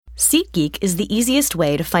SeatGeek is the easiest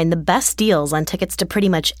way to find the best deals on tickets to pretty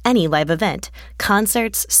much any live event.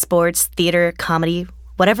 Concerts, sports, theater, comedy,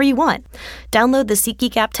 whatever you want. Download the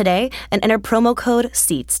SeatGeek app today and enter promo code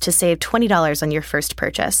SEATS to save $20 on your first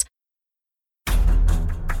purchase.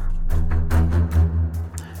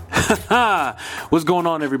 What's going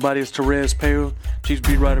on, everybody? It's Terez Payo, Chiefs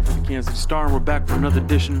beat writer for the Kansas City Star, and we're back for another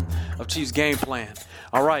edition of Chiefs Game Plan.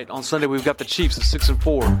 All right, on Sunday we've got the Chiefs at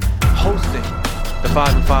 6-4 hosting the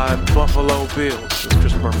 5-5 Buffalo Bills, as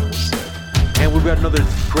Chris Berman would say. And we've got another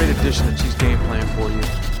great edition of Chiefs Game Plan for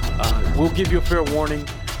you. We'll give you a fair warning.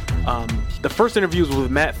 The first interview is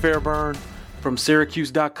with Matt Fairburn from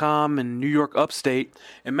Syracuse.com in New York Upstate.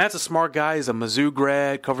 And Matt's a smart guy. He's a Mizzou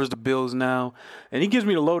grad, covers the Bills now. And he gives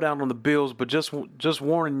me the lowdown on the Bills, but just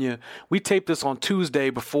warning you, we taped this on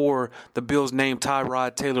Tuesday before the Bills named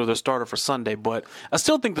Tyrod Taylor their starter for Sunday. But I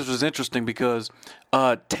still think this was interesting because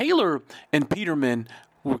Taylor and Peterman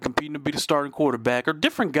were competing to be the starting quarterback are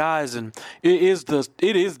different guys, and it is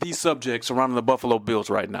the subject surrounding the Buffalo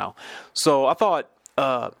Bills right now. So I thought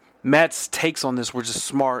Matt's takes on this were just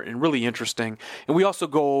smart and really interesting. And we also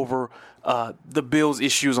go over the Bills'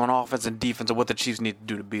 issues on offense and defense and what the Chiefs need to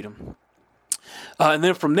do to beat them. And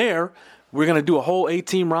then from there, we're going to do a whole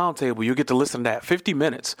A-team roundtable. You'll get to listen to that, 50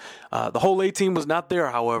 minutes. The whole A-team was not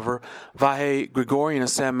there, however. Vahe Gregorian and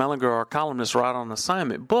Sam Mellinger, our columnists, were out on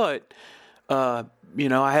assignment. But, I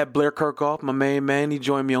had Blair Kirkhoff, my main man. He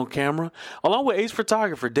joined me on camera, along with ace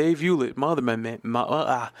photographer Dave Hewlett, my other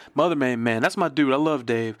main man. That's my dude. I love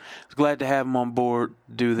Dave. I was glad to have him on board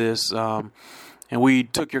do this. And we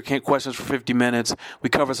took your questions for 50 minutes. We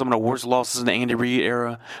covered some of the worst losses in the Andy Reid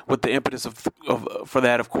era, with the impetus for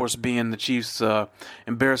that, of course, being the Chiefs'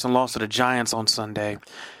 embarrassing loss to the Giants on Sunday.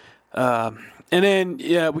 And then,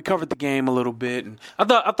 we covered the game a little bit, and I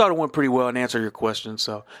thought it went pretty well and answered your questions.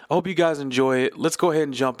 So I hope you guys enjoy it. Let's go ahead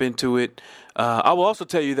and jump into it. I will also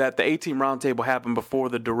tell you that the A-Team Roundtable happened before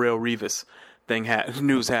the Darrelle Revis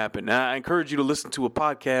news happened. And I encourage you to listen to a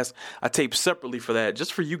podcast I taped separately for that,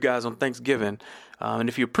 just for you guys on Thanksgiving. And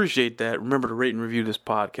if you appreciate that, remember to rate and review this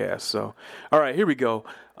podcast. So, all right, here we go.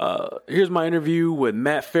 Here's my interview with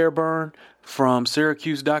Matt Fairburn from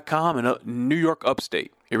Syracuse.com in New York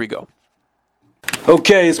Upstate. Here we go.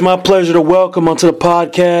 Okay, it's my pleasure to welcome onto the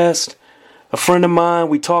podcast a friend of mine.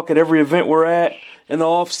 We talk at every event we're at in the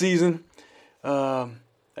off season. A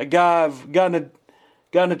guy I've gotten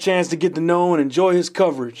a chance to get to know and enjoy his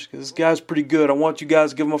coverage, because this guy's pretty good. I want you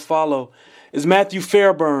guys to give him a follow. It's Matthew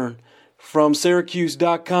Fairburn from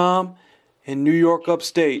Syracuse.com in New York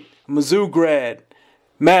Upstate, Mizzou grad.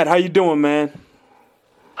 Matt, how you doing, man?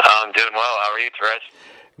 I'm doing well. How are you, Terez?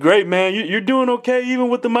 Great, man. You're doing okay, even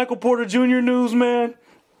with the Michael Porter Jr. news, man?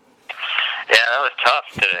 Yeah, that was tough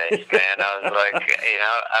today, man. I was like,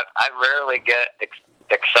 I rarely get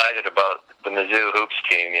excited about the Mizzou hoops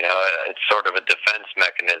team. It's sort of a defense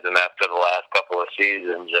mechanism after the last couple of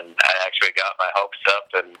seasons, and I actually got my hopes up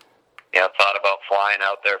and thought about flying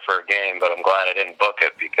out there for a game, but I'm glad I didn't book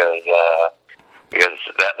it because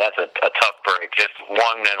that's a tough break. Just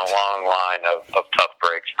one in a long line of tough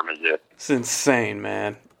breaks for Mizzou. It's insane,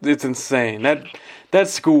 man. It's insane. That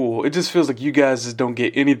school, it just feels like you guys just don't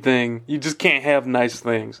get anything. You just can't have nice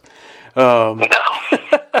things. No.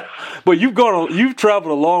 But you've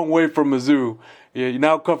traveled a long way from Mizzou. Yeah, you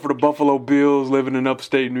now come for the Buffalo Bills, living in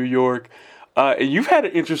upstate New York. And you've had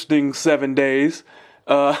an interesting 7 days.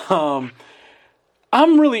 I'm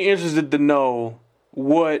really interested to know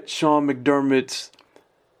what Sean McDermott's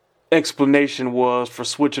explanation was for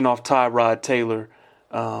switching off Tyrod Taylor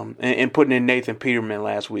and putting in Nathan Peterman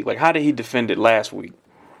last week. Like, how did he defend it last week?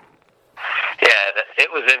 Yeah,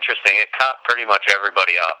 it was interesting. It caught pretty much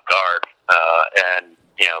everybody off guard. And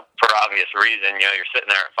for obvious reason, you're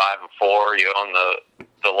sitting there at 5-4. You own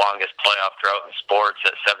the longest playoff drought in sports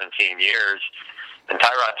at 17 years. And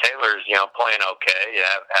Tyrod Taylor's, playing okay,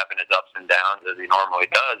 having his ups and downs as he normally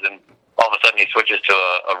does. And all of a sudden he switches to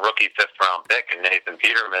a rookie fifth-round pick in Nathan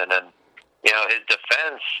Peterman. And, his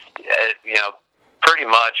defense, pretty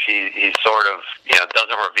much he sort of,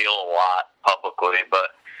 doesn't reveal a lot publicly.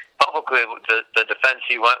 But publicly, the defense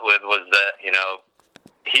he went with was that,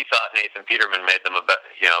 he thought Nathan Peterman made them a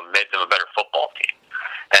better football team.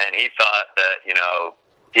 And he thought that,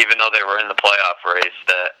 even though they were in the playoff race,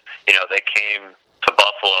 that, they came to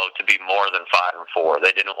Buffalo to be more than 5-4.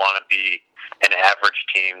 They didn't want to be an average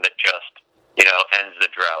team that just, ends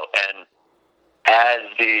the drought. And as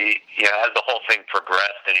the whole thing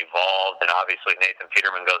progressed and evolved, and obviously Nathan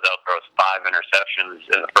Peterman goes out, throws 5 interceptions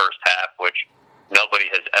in the first half, which nobody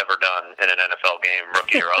has ever done in an NFL game,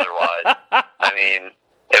 rookie or otherwise. I mean,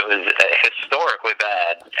 it was historically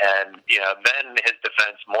bad. And, then his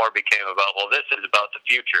defense more became about, well, this is about the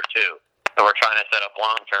future too, and we're trying to set up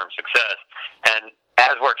long-term success. And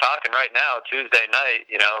as we're talking right now, Tuesday night,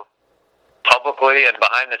 publicly and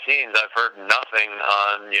behind the scenes, I've heard nothing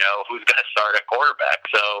on, who's going to start at quarterback.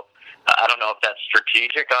 So I don't know if that's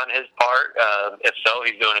strategic on his part. If so,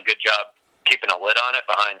 he's doing a good job keeping a lid on it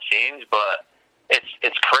behind scenes. But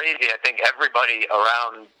it's crazy. I think everybody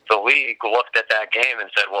around the league looked at that game and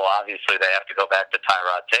said, well, obviously they have to go back to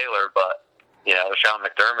Tyrod Taylor. But, Sean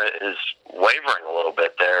McDermott is wavering a little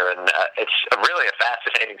bit there. And it's really a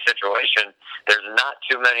fascinating situation. There's not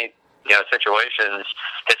too many situations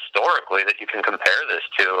historically that you can compare this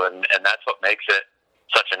to, and that's what makes it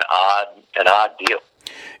such an odd deal.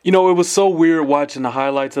 It was so weird watching the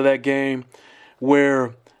highlights of that game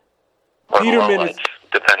where Peterman is,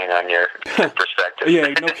 depending on your perspective.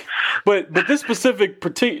 Yeah, but this specific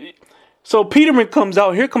so Peterman comes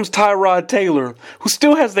out. Here comes Tyrod Taylor, who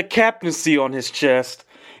still has the captaincy on his chest.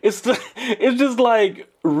 It's just like,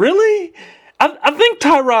 really? I think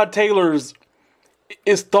Tyrod Taylor's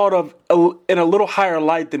is thought of in a little higher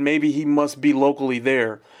light than maybe he must be locally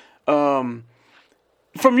there. From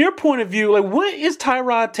your point of view, like, what is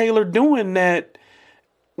Tyrod Taylor doing that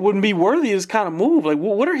wouldn't be worthy of this kind of move? Like,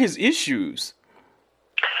 what are his issues?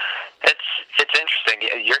 It's interesting.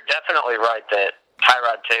 You're definitely right that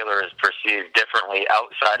Tyrod Taylor is perceived differently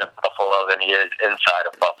outside of Buffalo than he is inside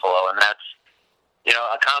of Buffalo, and that's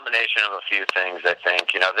a combination of a few things, I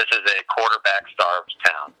think. This is a quarterback-starved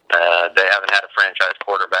town. They haven't had a franchise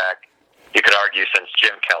quarterback, you could argue, since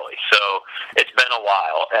Jim Kelly. So it's been a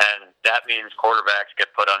while, and that means quarterbacks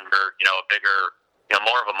get put under, a bigger,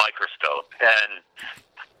 more of a microscope. And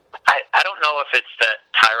I don't know if it's that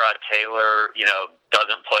Tyrod Taylor,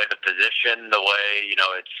 doesn't play the position the way,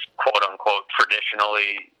 it's quote-unquote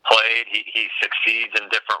traditionally played. He succeeds in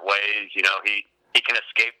different ways. He can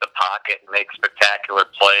escape the pocket and make spectacular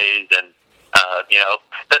plays. And,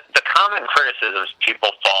 the common criticisms people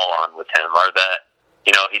fall on with him are that,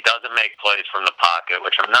 he doesn't make plays from the pocket,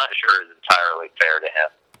 which I'm not sure is entirely fair to him.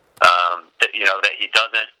 That he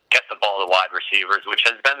doesn't get the ball to wide receivers, which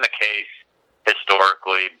has been the case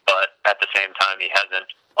historically, but at the same time, he hasn't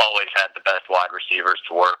always had the best wide receivers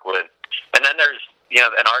to work with. And then there's,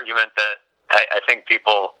 an argument that I think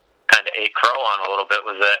people kind of ate crow on a little bit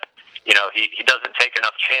was that, he doesn't take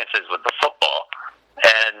enough chances with the football.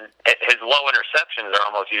 And his low interceptions are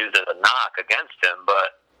almost used as a knock against him.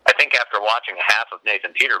 But I think after watching half of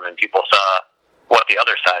Nathan Peterman, people saw what the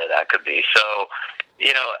other side of that could be. So,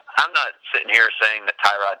 I'm not sitting here saying that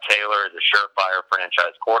Tyrod Taylor is a surefire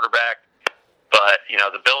franchise quarterback. But,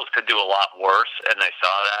 the Bills could do a lot worse, and they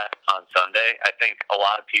saw that on Sunday. I think a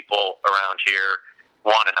lot of people around here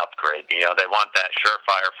want an upgrade. They want that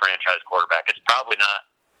surefire franchise quarterback. It's probably not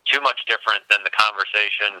too much different than the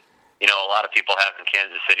conversation, a lot of people have in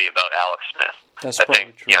Kansas City about Alex Smith. I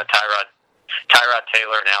think, true. Tyrod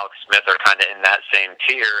Taylor and Alex Smith are kind of in that same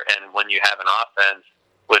tier, and when you have an offense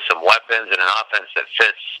with some weapons and an offense that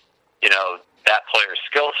fits, that player's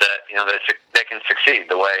skill set, they can succeed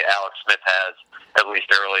the way Alex Smith has, at least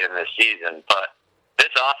early in this season. But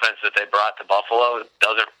this offense that they brought to Buffalo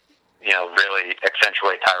doesn't, really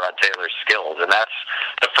accentuate Tyrod Taylor's skills, and that's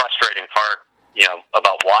the frustrating part,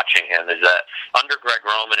 about watching him, is that under Greg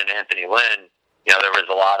Roman and Anthony Lynn, there was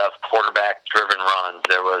a lot of quarterback-driven runs.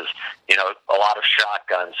 There was, a lot of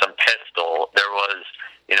shotgun, some pistol. There was,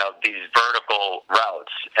 these vertical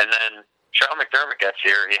routes. And then Sean McDermott gets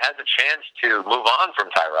here. He has a chance to move on from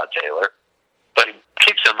Tyrod Taylor, but he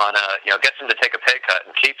keeps him on gets him to take a pay cut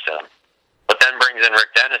and keeps him. But then brings in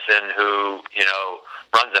Rick Dennison, who,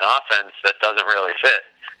 runs an offense that doesn't really fit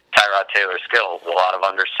Tyrod Taylor's skills. A lot of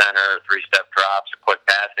under center, 3-step drops, a quick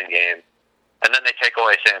passing game. And then they take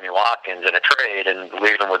away Sammy Watkins in a trade and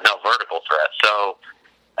leave him with no vertical threat. So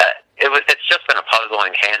it's just been a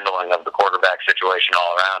puzzling handling of the quarterback situation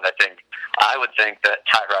all around. I would think that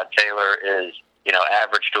Tyrod Taylor is,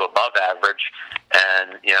 average to above average.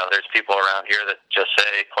 And, there's people around here that just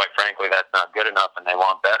say, quite frankly, that's not good enough and they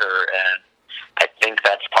want better. And I think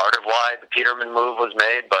that's part of why the Peterman move was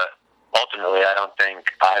made. But ultimately, I don't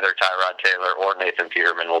think either Tyrod Taylor or Nathan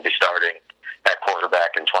Peterman will be starting at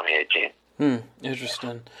quarterback in 2018.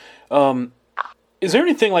 Interesting. Is there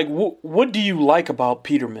anything like what do you like about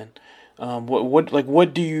Peterman?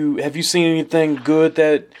 What do you have you seen anything good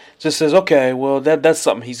that just says, okay, well that's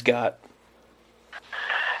something he's got?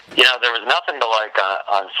 There was nothing to like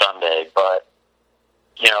on Sunday, but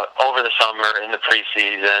over the summer in the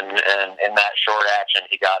preseason and in that short action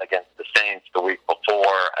he got against the Saints the week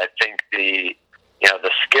before, I think the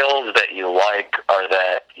skills that you like are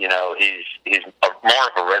that, he's more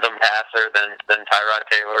of a rhythm passer than Tyrod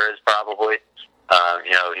Taylor is probably.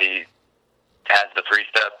 He has the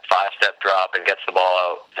 3-step, 5-step drop and gets the ball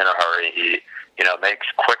out in a hurry. He, makes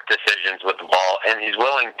quick decisions with the ball, and he's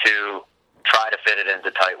willing to try to fit it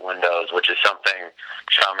into tight windows, which is something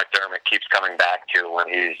Sean McDermott keeps coming back to when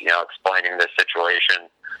he's, explaining this situation.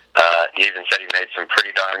 He even said he made some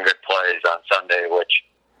pretty darn good plays on Sunday, which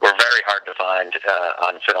were very hard to find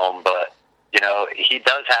on film, but, he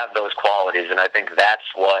does have those qualities, and I think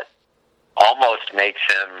that's what almost makes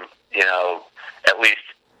him, at least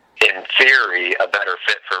in theory, a better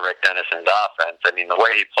fit for Rick Dennison's offense. I mean, the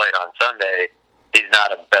way he played on Sunday, he's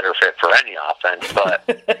not a better fit for any offense, but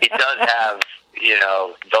he does have,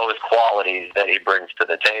 those qualities that he brings to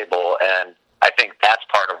the table, and I think that's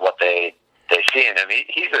part of what they see in him.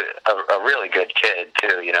 He's a really good kid,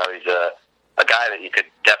 too. He's a guy that you could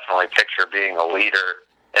definitely picture being a leader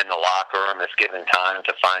in the locker room that's given time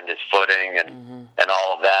to find his footing and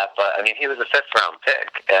all of that. But, I mean, he was a 5th-round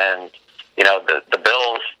pick, and, the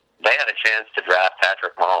Bills, they had a chance to draft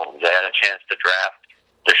Patrick Mahomes. They had a chance to draft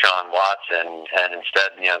Deshaun Watson, and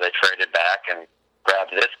instead, they traded back and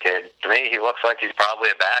grabbed this kid. To me, he looks like he's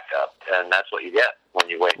probably a backup, and that's what you get when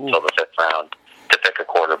you wait until the 5th round to pick a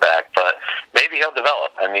quarterback. But maybe he'll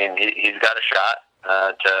develop. I mean, he's got a shot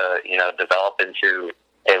to, develop into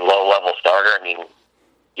a low-level starter. I mean,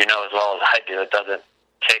 as well as I do, it doesn't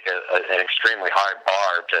take an extremely hard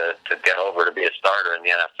bar to get over to be a starter in the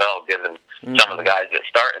NFL, given some of the guys that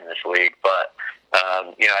start in this league. But,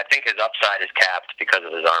 I think his upside is capped because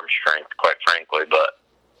of his arm strength, quite frankly. But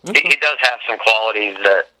he does have some qualities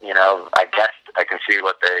that, I guess I can see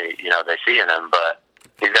what they see in him, but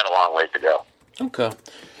he's got a long ways to go. Okay.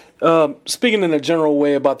 Speaking in a general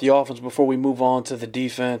way about the offense before we move on to the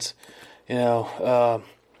defense, look,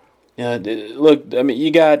 I mean,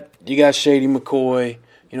 you got Shady McCoy.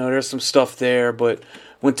 There's some stuff there, but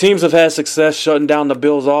when teams have had success shutting down the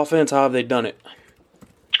Bills' offense, how have they done it?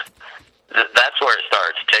 That's where it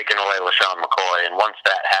starts, taking away LaShawn McCoy, and once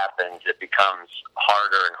that happens, it becomes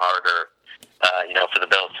harder and harder, for the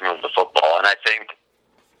Bills to move the football. And I think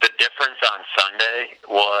the difference on Sunday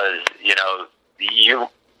was,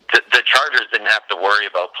 the Chargers didn't have to worry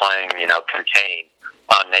about playing, contain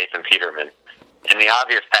on Nathan Peterman. In the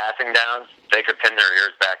obvious passing downs, they could pin their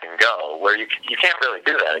ears back and go, where you can't really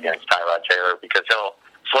do that against Tyrod Taylor because he'll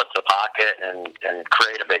flip the pocket and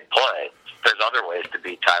create a big play. There's other ways to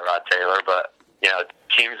beat Tyrod Taylor, but,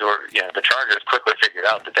 teams were, the Chargers quickly figured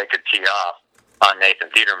out that they could tee off on Nathan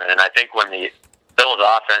Peterman. And I think when the Bills'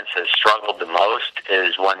 offense has struggled the most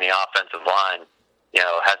is when the offensive line,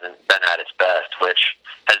 hasn't been at its best, which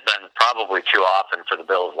has been probably too often for the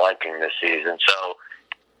Bills' liking this season. So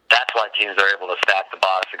that's why teams are able to stack the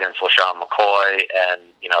box against LaShawn McCoy and,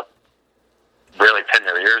 really pin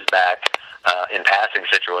their ears back in passing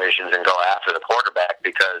situations and go after the quarterback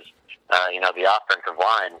because, the offensive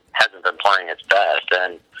line hasn't been playing its best.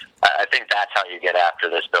 And I think that's how you get after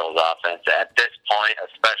this Bills offense. At this point,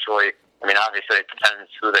 especially, I mean, obviously it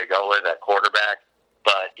depends who they go with at quarterback,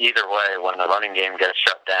 but either way, when the running game gets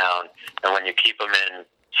shut down and when you keep them in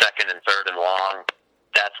 2nd and 3rd and long,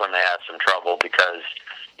 that's when they have some trouble because,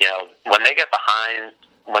 when they get behind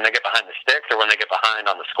the sticks or when they get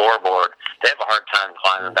behind on the scoreboard, they have a hard time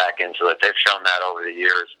climbing back into it. They've shown that over the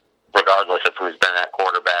years, regardless of who's been at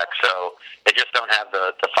quarterback. So they just don't have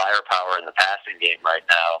the firepower in the passing game right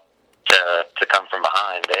now to come from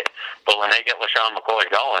behind. But when they get LaShawn McCoy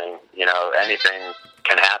going, anything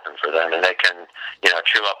can happen for them, and they can,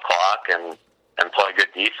 chew up clock and play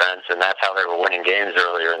good defense, and that's how they were winning games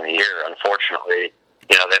earlier in the year. Unfortunately,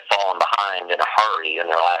 they've fallen behind in a hurry in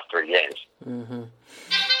their last 3 games. Mm-hmm.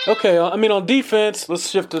 Okay, I mean, on defense, let's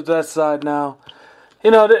shift to that side now.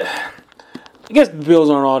 I guess the Bills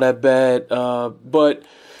aren't all that bad, but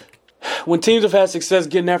when teams have had success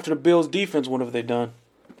getting after the Bills' defense, what have they done?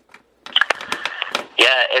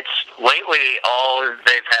 Yeah, lately all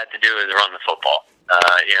they've had to do is run the football.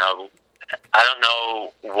 I don't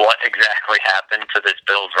know what exactly happened to this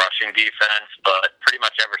Bills rushing defense, but pretty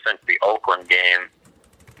much ever since the Oakland game,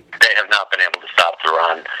 they have not been able to stop the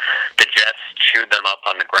run. The Jets chewed them up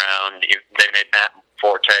on the ground. They made Matt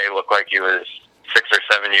Forte look like he was 6 or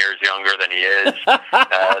 7 years younger than he is. The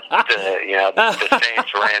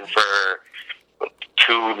Saints ran for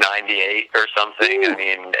 298 or something. I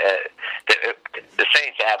mean, the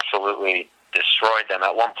Saints absolutely destroyed them.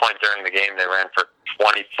 At one point during the game, they ran for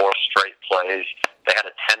 24 straight plays. They had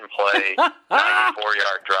a 10-play,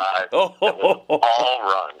 94-yard drive. It was all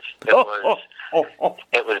runs.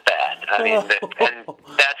 It was bad. I mean, and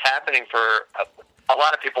that's happening for a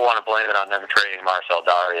lot of people want to blame it on them trading Marcel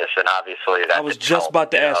Darius, and obviously that I was just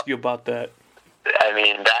about to ask you about that. I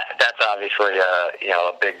mean, that's obviously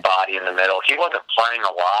a big body in the middle. He wasn't playing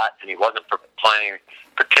a lot, and he wasn't playing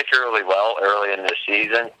particularly well early in the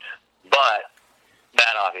season, but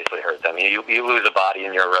that obviously hurt them. You lose a body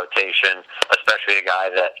in your rotation, especially a guy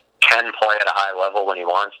that can play at a high level when he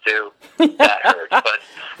wants to. That hurts. But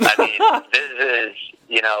I mean, this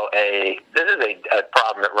is a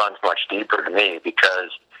problem that runs much deeper to me,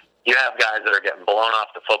 because you have guys that are getting blown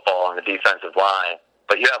off the football on the defensive line,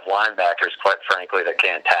 but you have linebackers, quite frankly, that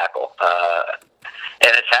can't tackle.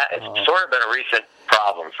 And it's sort of been a recent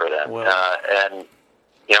problem for them. Well. And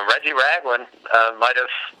Reggie Ragland might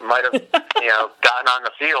have gotten on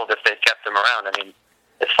the field if they'd kept him around. I mean,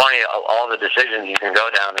 it's funny, all the decisions you can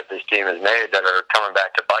go down that this team has made that are coming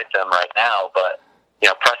back to bite them right now. But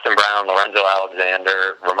Preston Brown, Lorenzo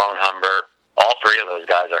Alexander, Ramon Humber, all three of those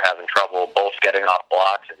guys are having trouble both getting off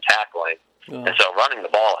blocks and tackling. Oh. And so running the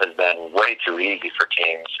ball has been way too easy for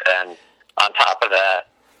teams. And on top of that,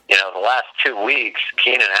 the last 2 weeks,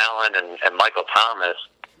 Keenan Allen and Michael Thomas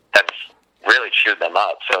have really chewed them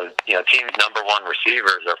up. So, teams' number one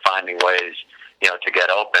receivers are finding ways, to get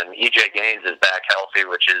open. EJ Gaines is back healthy,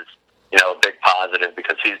 which is, a big positive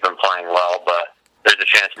because he's been playing well, but there's a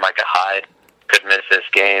chance Micah Hyde could miss this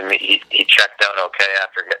game. He checked out okay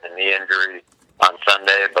after getting a knee injury on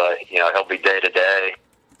Sunday, but, he'll be day-to-day.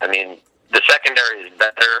 I mean, the secondary is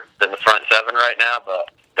better than the front seven right now, but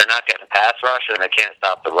they're not getting pass rush, and they can't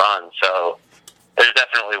stop the run. So there's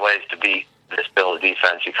definitely ways to beat this Bills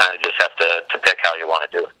defense. You kind of just have to pick how you want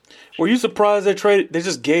to do it. Were you surprised they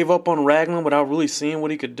just gave up on Ragland without really seeing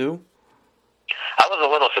what he could do? I was a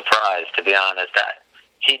little surprised, to be honest. That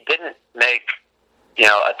he didn't make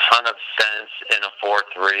a ton of sense in a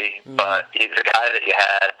 4-3, but he's a guy that you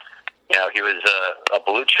had. He was a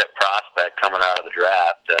blue chip prospect coming out of the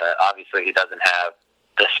draft. Obviously, he doesn't have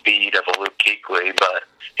the speed of a Luke Kuechly, but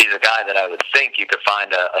he's a guy that I would think you could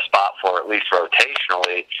find a spot for, at least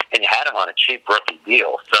rotationally, and you had him on a cheap rookie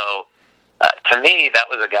deal. So, to me, that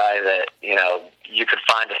was a guy that, you could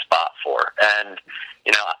find a spot for. And,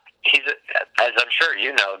 he's, as I'm sure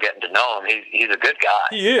getting to know him, he's a good guy.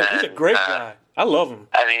 He is. He's a great guy. I love him.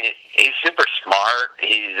 I mean, he's super smart.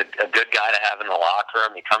 He's a good guy to have in the locker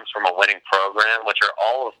room. He comes from a winning program, which are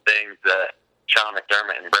all of things that Sean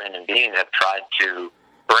McDermott and Brandon Beane have tried to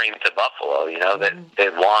bring to Buffalo. That they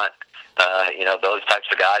want, those types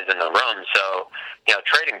of guys in the room. So,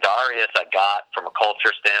 trading Darius, I got from a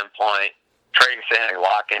culture standpoint. Trading Sammy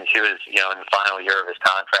Watkins, he was, in the final year of his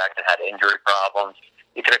contract and had injury problems.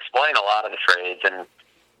 You could explain a lot of the trades, and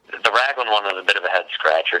the Ragland one was a bit of a head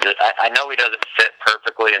scratcher. I know he doesn't fit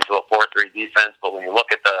perfectly into a 4-3 defense, but when you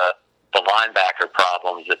look at the linebacker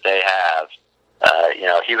problems that they have,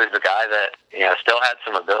 he was the guy that still had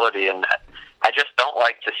some ability, and I just don't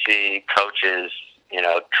like to see coaches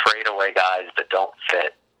trade away guys that don't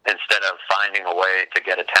fit instead of finding a way to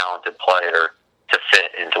get a talented player to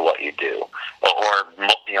fit into what you do, or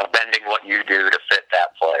bending what you do to fit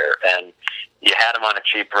that player. And you had him on a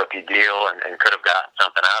cheap rookie deal and could have gotten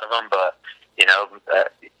something out of him, but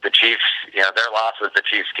the Chiefs, their loss was the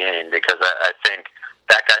Chiefs' gain, because I think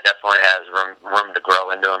that guy definitely has room to grow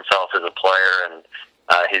into himself as a player, and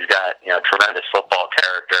he's got tremendous football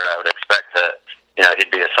character. I would expect that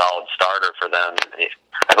he'd be a solid starter for them.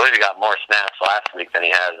 I believe he got more snaps last week than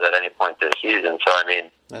he has at any point this season. So I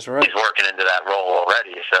mean, that's right. He's working into that role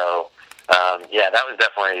already. So that was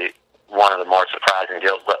definitely one of the more surprising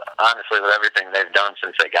deals. But honestly, with everything they've done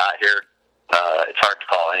since they got here, it's hard to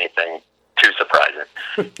call anything too surprising.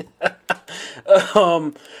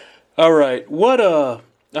 All right.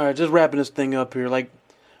 All right, just wrapping this thing up here. Like,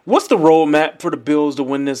 what's the roadmap for the Bills to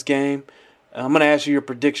win this game? I'm gonna ask you your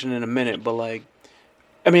prediction in a minute, but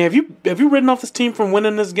have you written off this team from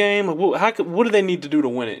winning this game? What do they need to do to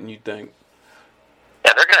win it? And you think?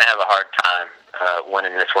 Yeah, they're gonna have a hard time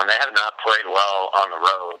winning this one. They have not played well on the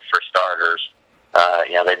road, for starters.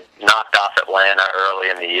 They knocked off Atlanta early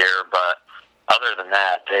in the year, but other than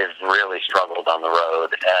that, they've really struggled on the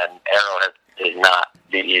road. And Arrowhead is not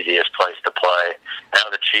the easiest place to play. Now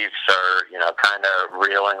the Chiefs are, kind of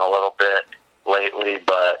reeling a little bit lately,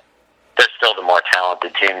 but they're still the more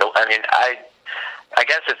talented team. I mean, I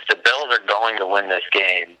guess if the Bills are going to win this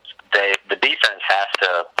game, the defense has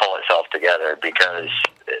to pull itself together, because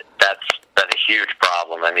that's been a huge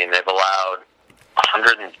problem. I mean, they've allowed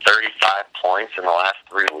 135 points in the last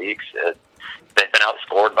 3 weeks. They've been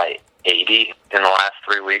outscored by 80 in the last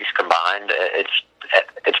 3 weeks combined.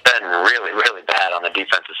 It's been really, really bad on the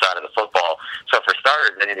defensive side of the football. So for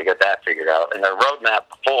starters, they need to get that figured out. And their roadmap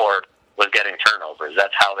before was getting turnovers.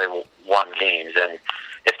 That's how they won games. And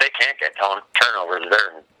if they can't get turnovers,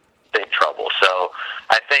 they're in big trouble. So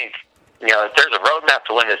I think if there's a roadmap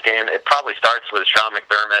to win this game, it probably starts with Sean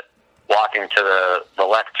McDermott walking to the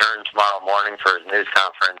left turn tomorrow morning for his news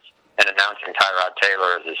conference and announcing Tyrod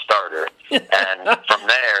Taylor as his starter. And from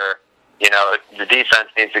there, the defense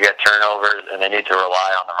needs to get turnovers, and they need to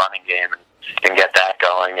rely on the running game and get that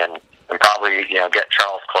going, and probably, get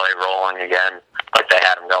Charles Clay rolling again like they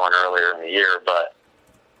had him going earlier in the year. But,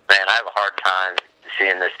 man, I have a hard time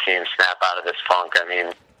seeing this team snap out of this funk. I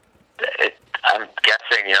mean, I'm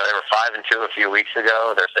guessing, they were 5-2 a few weeks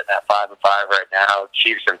ago. They're sitting at 5-5 right now.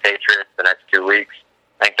 Chiefs and Patriots the next 2 weeks.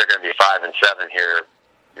 I think they're going to be 5-7 here,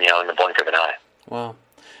 in the blink of an eye. Wow.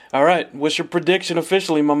 All right. What's your prediction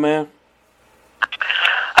officially, my man?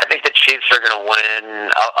 I think the Chiefs are going to win.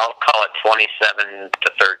 I'll call it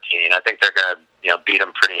 27-13. I think they're going to, beat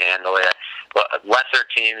them pretty handily. Lesser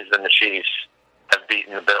teams than the Chiefs have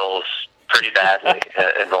beaten the Bills pretty badly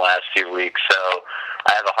in the last few weeks. So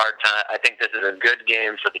I have a hard time. I think this is a good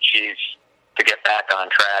game for the Chiefs to get back on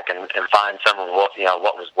track and find some of what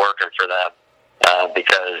was working for them.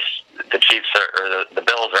 Because the Chiefs or the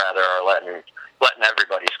Bills rather are letting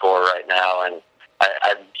everybody score right now, and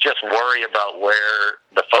I just worry about where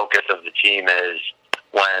the focus of the team is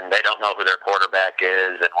when they don't know who their quarterback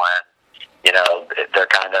is, and when they're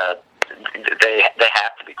kind of they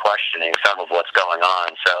have to be questioning some of what's going on.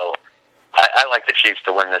 So I like the Chiefs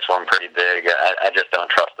to win this one pretty big. I just don't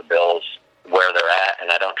trust the Bills where they're at,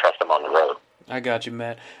 and I don't trust them on the road. I got you,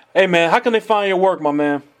 Matt. Hey, man, how can they find your work, my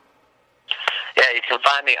man? Yeah, you can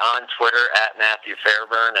find me on Twitter at Matthew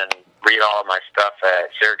Fairburn and read all of my stuff at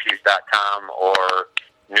Syracuse.com or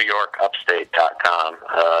NewYorkUpstate.com.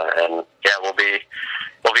 And yeah, we'll be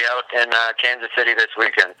out in Kansas City this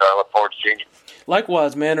weekend, so I look forward to seeing you.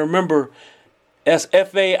 Likewise, man. Remember, that's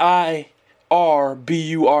FAIRBURN.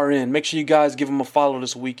 Make sure you guys give them a follow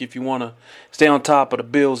this week if you want to stay on top of the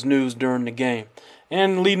Bills news during the game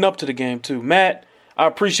and leading up to the game too. Matt, I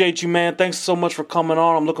appreciate you, man. Thanks so much for coming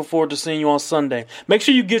on. I'm looking forward to seeing you on Sunday. Make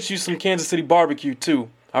sure you get you some Kansas City barbecue, too.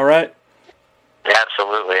 All right? Yeah,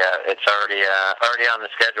 absolutely. It's already on the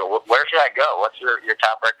schedule. Where should I go? What's your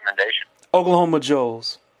top recommendation? Oklahoma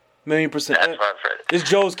Joe's. 1,000,000%. That's what I've heard. It's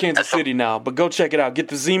Joe's Kansas City now, but go check it out. Get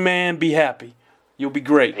the Z-Man. Be happy. You'll be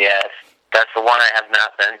great. Yes. That's the one I have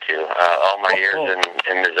not been to. All my years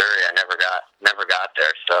in Missouri, I never got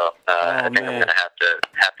there. So I think I'm gonna have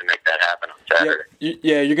to make that happen on Saturday.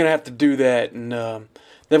 Yeah, you're gonna have to do that. And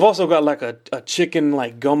they've also got like a chicken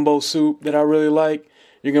like gumbo soup that I really like.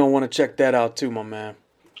 You're gonna want to check that out too, my man.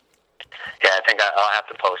 Yeah, I think I'll have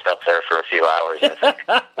to post up there for a few hours and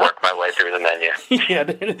work my way through the menu. Yeah,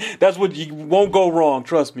 that's what you won't go wrong.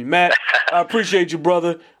 Trust me, Matt. I appreciate you,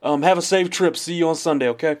 brother. Have a safe trip. See you on Sunday,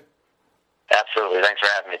 okay? Absolutely. Thanks for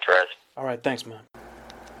having me, Therese. All right. Thanks, man.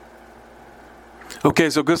 Okay,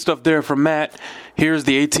 so good stuff there from Matt. Here's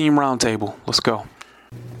the A-Team Roundtable. Let's go.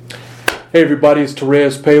 Hey, everybody. It's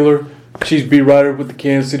Therese Paylor, Chiefs beat writer with the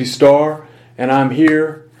Kansas City Star, and I'm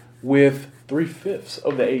here with 3/5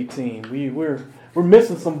 of the A-Team. We're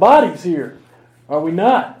missing some bodies here, are we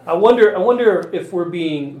not? I wonder if we're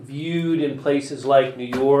being viewed in places like New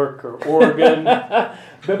York or Oregon. I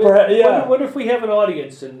wonder if we have an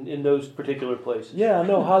audience in those particular places. Yeah, I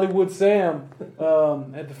know. Hollywood Sam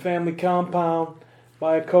at the family compound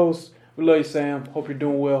by a coast. We love you, Sam. Hope you're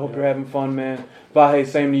doing well. Hope you're having fun, man. Vahe,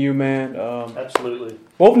 same to you, man. Absolutely.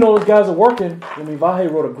 Both know those guys are working. I mean,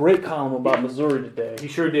 Vahe wrote a great column about Missouri today. He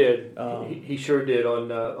sure did. He sure did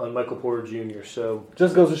on Michael Porter Jr. So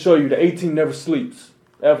just goes to show you the A-Team never sleeps,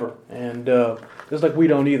 ever. And just like we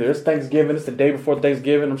don't either. It's Thanksgiving. It's the day before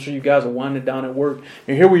Thanksgiving. I'm sure you guys are winding down at work.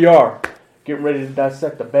 And here we are, getting ready to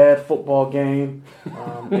dissect a bad football game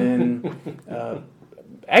and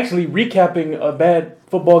actually recapping a bad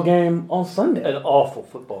football game on Sunday. An awful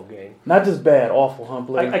football game. Not just bad, awful, huh,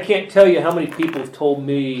 Blake? I can't tell you how many people have told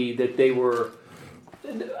me that they were...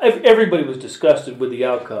 Everybody was disgusted with the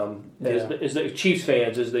outcome, as the Chiefs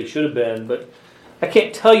fans, as they should have been, but I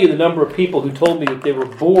can't tell you the number of people who told me that they were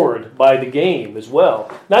bored by the game as well.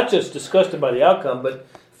 Not just disgusted by the outcome, but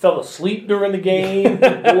fell asleep during the game,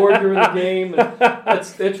 bored during the game. And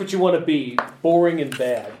that's what you want to be, boring and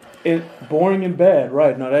bad. Boring and bad,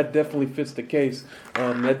 right. No, that definitely fits the case.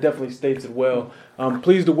 That definitely states it well.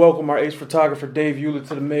 Pleased to welcome our ace photographer, Dave Hewlett,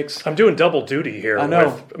 to the mix. I'm doing double duty here. I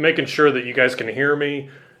know. With making sure that you guys can hear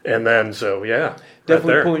me. And then,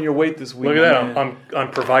 Definitely right pulling your weight this week. Look at that.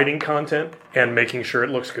 I'm providing content and making sure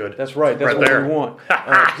it looks good. That's right. That's what we want.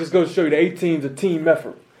 Just goes to show you the A-Team's a team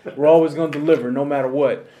effort. We're always going to deliver no matter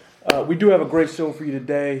what. We do have a great show for you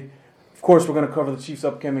today. Of course, we're going to cover the Chiefs'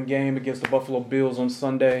 upcoming game against the Buffalo Bills on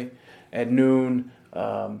Sunday at noon.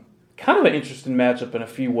 Kind of an interesting matchup in a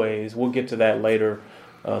few ways. We'll get to that later.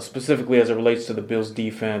 specifically as it relates to the Bills'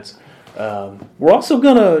 defense. We're also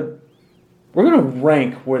gonna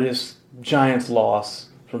rank where this Giants loss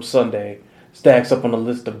from Sunday stacks up on the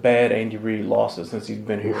list of bad Andy Reid losses since he's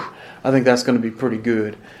been here. I think that's going to be pretty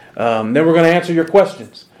good. Then we're going to answer your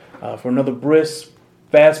questions for another brisk,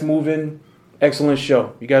 fast-moving, excellent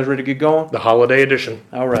show. You guys ready to get going? The holiday edition.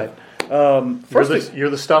 All right. You're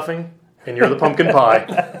the stuffing, and you're the pumpkin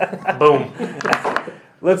pie. Boom.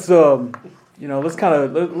 Let's jump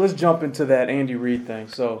into that Andy Reid thing.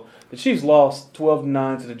 So the Chiefs lost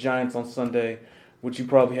 12-9 to the Giants on Sunday, which you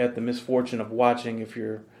probably had the misfortune of watching if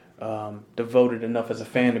you're devoted enough as a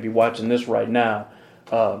fan to be watching this right now.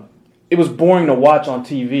 It was boring to watch on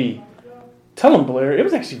TV. Tell them, Blair, it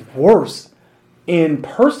was actually worse in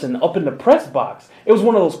person up in the press box. It was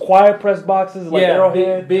one of those quiet press boxes like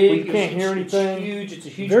Arrowhead, big, where you can't hear anything. It's huge. It's a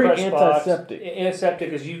huge Very press antiseptic. box.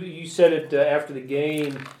 Antiseptic, as you said it after the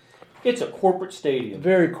game. It's a corporate stadium.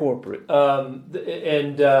 Very corporate. And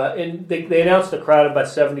they announced a crowd of about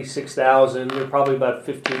 76,000. There were probably about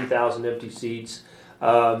 15,000 empty seats.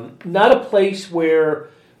 Not a place where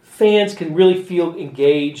fans can really feel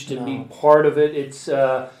engaged and be part of it.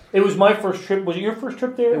 It was my first trip. Was it your first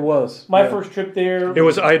trip there? It was. My first trip there. It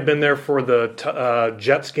was. I had been there for the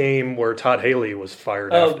Jets game where Todd Haley was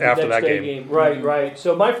fired after that game. Right.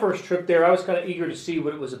 So my first trip there, I was kind of eager to see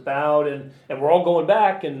what it was about, and we're all going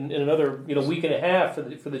back in another week and a half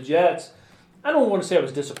for the Jets. I don't want to say I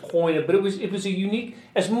was disappointed, but it was a unique.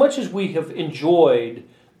 As much as we have enjoyed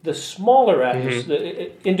the smaller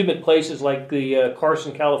the intimate places like the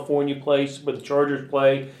Carson, California place where the Chargers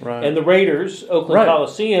play, and the Raiders, Oakland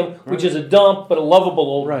Coliseum, which is a dump, but a lovable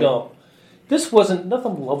old dump. This wasn't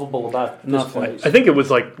nothing lovable about this place. I think it was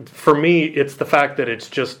like, for me, it's the fact that it's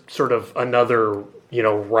just sort of another,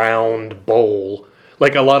 round bowl.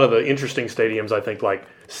 Like a lot of the interesting stadiums, I think, like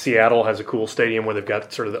Seattle has a cool stadium where they've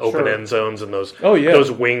got sort of the open end zones and those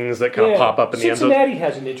wings that kind of pop up in the end zone. Cincinnati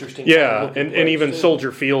has an interesting and even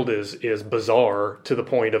Soldier Field is bizarre to the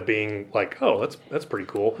point of being like, oh, that's pretty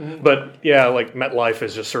cool. Mm-hmm. But yeah, like MetLife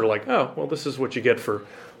is just sort of like, oh, well, this is what you get for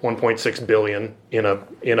 $1.6 billion in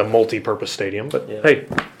a multi-purpose stadium. But hey,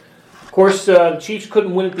 of course, the Chiefs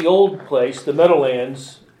couldn't win at the old place, the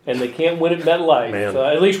Meadowlands. And they can't win at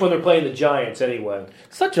MetLife, at least when they're playing the Giants anyway.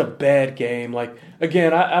 Such a bad game. Like,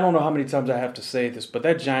 again, I don't know how many times I have to say this, but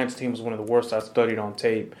that Giants team was one of the worst I studied on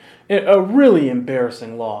tape. A really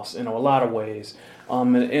embarrassing loss in a lot of ways.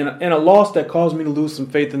 And a loss that caused me to lose some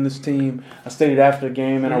faith in this team. I stated after the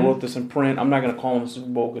game, and I wrote this in print, I'm not going to call them a Super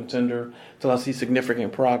Bowl contender until I see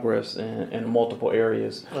significant progress in multiple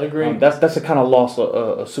areas. I agree. That's the kind of loss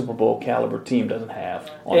a Super Bowl caliber team doesn't have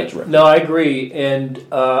on its record. No, I agree. And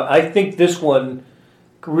I think this one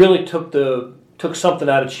really took something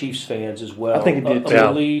out of Chiefs fans as well. I think it did too.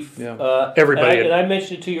 Relief. Yeah. Everybody. And I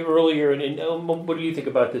mentioned it to you earlier, and what do you think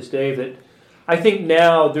about this, Dave? That I think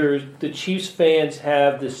now the Chiefs fans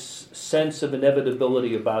have this sense of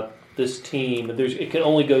inevitability about this team. It can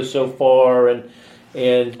only go so far, and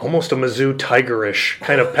almost a Mizzou Tigerish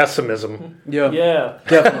kind of pessimism. Yeah,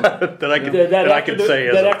 definitely. that I could say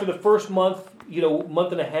after the first month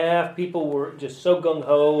and a half, people were just so gung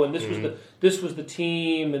ho, and this was the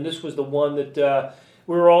team, and this was the one that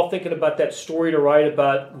we were all thinking about that story to write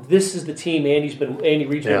about. This is the team Andy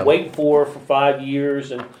Reid's been waiting for 5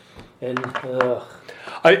 years, and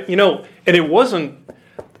it wasn't,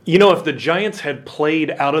 if the Giants had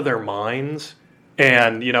played out of their minds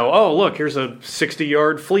and, oh, look, here's a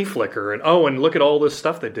 60-yard flea flicker, and look at all this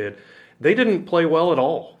stuff they did. They didn't play well at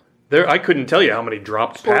all. I couldn't tell you how many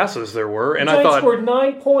dropped passes there were, and I thought scored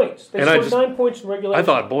 9 points. They scored 9 points in regulation. I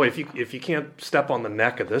thought, boy, if you can't step on the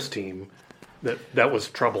neck of this team, that was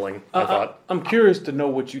troubling. I thought. I'm curious to know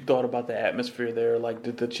what you thought about the atmosphere there. Like,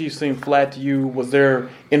 did the Chiefs seem flat to you? Was there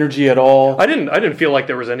energy at all? I didn't feel like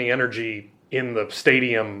there was any energy in the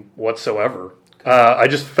stadium whatsoever. I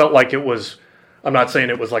just felt like it was. I'm not saying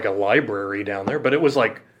it was like a library down there, but it was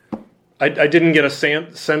like. I didn't get a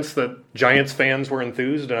sense that Giants fans were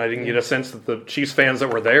enthused, and I didn't get a sense that the Chiefs fans that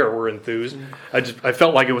were there were enthused. I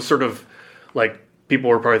felt like it was sort of like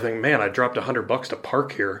people were probably thinking, "Man, I dropped $100 to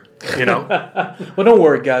park here," Well, don't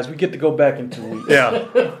worry, guys. We get to go back in 2 weeks. Yeah,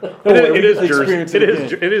 it is Jersey.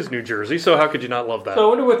 It is New Jersey. So how could you not love that? So I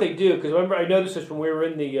wonder what they do, because remember I noticed this when we were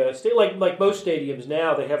in the state. Like most stadiums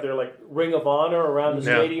now, they have their Ring of Honor around the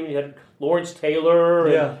stadium. You had Lawrence Taylor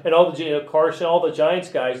and all the Carson, all the Giants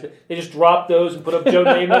guys. They just dropped those and put up Joe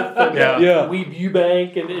Namath and Weeb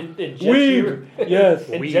Eubank and Jets Weeb, yes,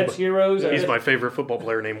 and Jets heroes. He's my favorite football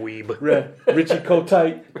player named Weeb. Richie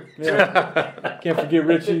Kotite. Yeah. Can't forget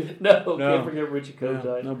Richie. No, can't forget Richie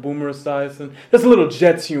Kotite. No, Boomer Esiason. That's a little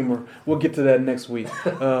Jets humor. We'll get to that next week.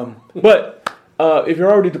 But if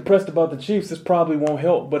you're already depressed about the Chiefs, this probably won't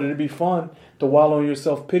help. But it'd be fun to wallow in your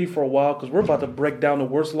self-pity for a while because we're about to break down the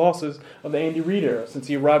worst losses of the Andy Reid era since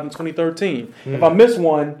he arrived in 2013. If I miss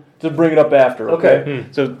one, just bring it up after, okay?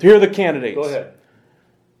 So here are the candidates. Go ahead.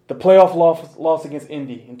 The playoff loss against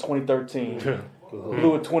Indy in 2013.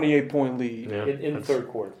 Blew a 28-point lead in the third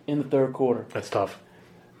quarter. in the third quarter. That's tough.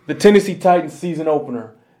 The Tennessee Titans season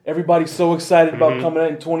opener. Everybody's so excited about coming out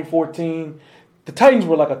in 2014. The Titans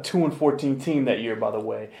were like a 2-14 team that year, by the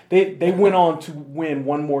way. They went on to win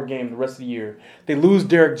one more game the rest of the year. They lose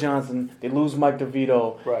Derek Johnson. They lose Mike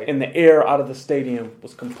DeVito. Right. And the air out of the stadium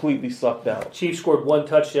was completely sucked out. Chiefs scored 1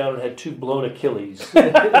 touchdown and had 2 blown Achilles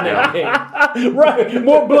in that game. Right.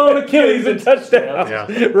 More blown Achilles than touchdowns.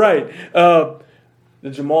 Yeah. Right. The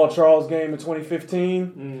Jamal Charles game in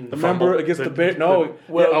 2015. Remember against the Bears? No.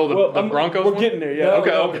 The Broncos We're one? getting there. Yeah. No, Okay.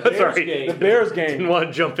 no, the Sorry. Bears game. The Bears game. Didn't want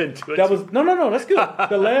to jump into it. That was no. That's good.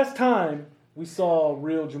 The last time we saw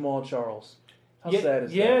real Jamal Charles. How sad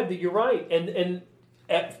is that? You're right. And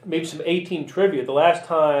maybe some A-team trivia. The last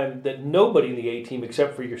time that nobody in the A-team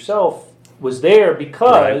except for yourself was there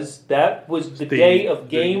because that was the day of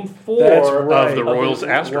Game 4 That's right. of the Royals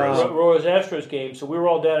Astros. Royals Astros game. So we were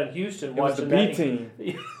all down in Houston It was watching the B that. team.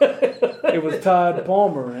 It was Todd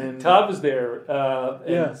Palmer and Todd was there.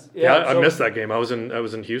 I missed that game. I was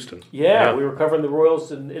in Houston. Yeah, we were covering the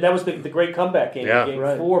Royals, and that was the great comeback game, Yeah. Game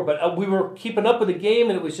Right. 4. But we were keeping up with the game,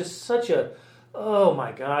 and it was just such a, oh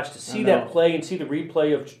my gosh, to see that play and see the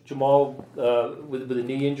replay of Jamal with a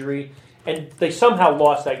knee injury. And they somehow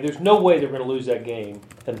lost that. There's no way they were going to lose that game,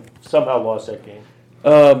 and somehow lost that game.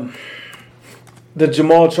 the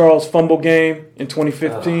Jamal Charles fumble game in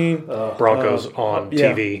 2015. Broncos on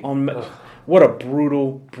TV. What a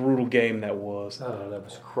brutal game that was. Oh, that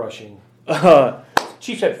was crushing.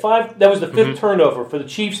 Chiefs had 5. That was the 5th turnover for the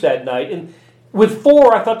Chiefs that night. And with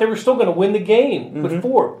 4, I thought they were still going to win the game with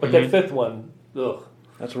 4. But that 5th one, ugh.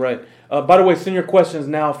 That's right. By the way, send your questions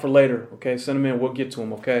now for later. Okay, send them in. We'll get to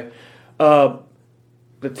them. Okay.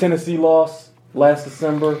 The Tennessee loss last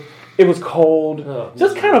December. It was cold.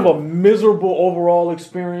 Just kind of a miserable overall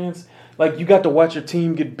experience. Like, you got to watch your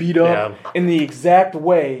team get beat up in the exact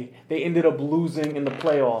way they ended up losing in the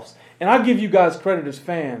playoffs. And I give you guys credit as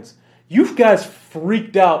fans. You guys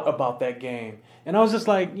freaked out about that game. And I was just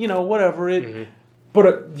like, whatever.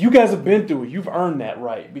 But you guys have been through it. You've earned that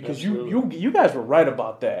right. Because you guys were right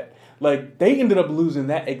about that. Like, they ended up losing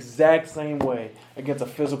that exact same way against a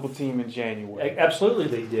physical team in January. Absolutely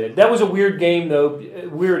they did. That was a weird game, though.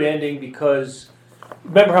 Weird ending because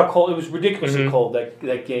remember how cold it was. Ridiculously cold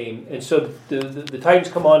that game. And so the Titans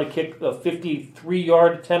come on to kick a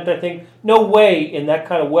 53-yard attempt, I think. No way in that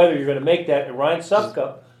kind of weather you're going to make that. And Ryan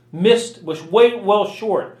Sufka was well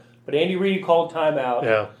short. But Andy Reid called timeout.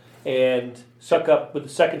 Yeah. And Suckup with the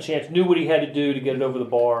second chance knew what he had to do to get it over the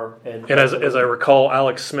bar. And as I recall,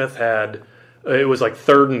 Alex Smith had it was like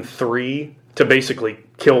 3rd and 3 to basically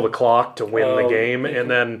kill the clock to win the game,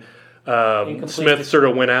 and then Smith sort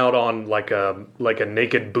of went out on like a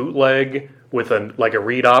naked bootleg with a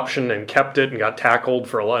read option and kept it and got tackled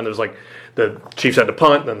for a lot. And there was like the Chiefs had to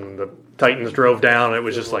punt, and the Titans drove down. And it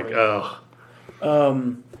was just like ugh.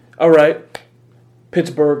 All right.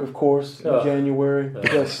 Pittsburgh, of course, in January.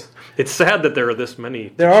 Yes. It's sad that there are this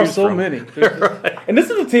many. There are so many. And this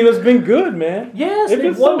is a team that's been good, man. Yes,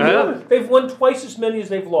 they've won. They've won twice as many as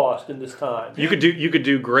they've lost in this time. You could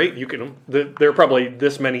do great. There are probably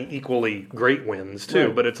this many equally great wins too.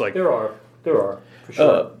 Right. But it's like there are for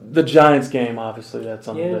sure. The Giants game, obviously, that's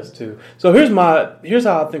on the list too. So here's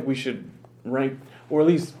how I think we should rank, or at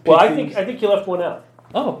least. I think you left one out.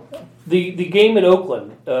 Oh, the game in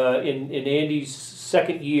Oakland in Andy's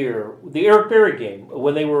second year, the Eric Berry game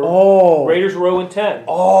when they were Raiders were 0-10.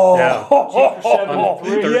 Chiefs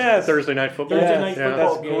were 7-3. Yes, Thursday night football. Football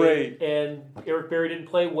that's game, great. And Eric Berry didn't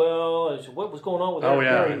play well. And I said, what was going on with Eric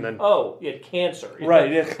Berry? And then, he had cancer.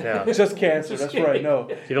 Right. It's just cancer. That's right. No,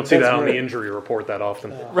 you don't see that on the injury report that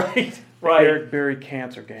often. Right. Eric Berry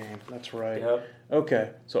cancer game. That's right. Yep.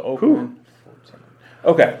 Okay. So Oakland.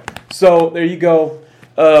 Okay. So there you go.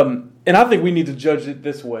 And I think we need to judge it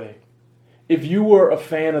this way. If you were a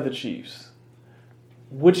fan of the Chiefs,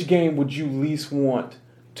 which game would you least want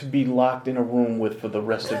to be locked in a room with for the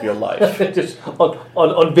rest of your life? Just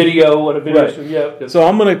on video, on a video right. stream. Yeah. So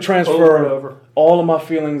I'm going to transfer over. all of my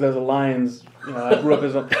feelings as a Lions. I grew up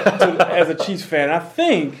as a Chiefs fan. I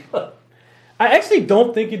actually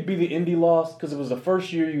don't think it'd be the Indy loss because it was the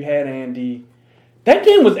first year you had Andy. That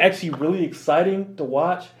game was actually really exciting to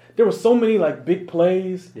watch there were so many like big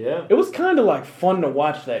plays. Yeah. It was kind of like fun to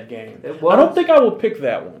watch that game. It was. I don't think I will pick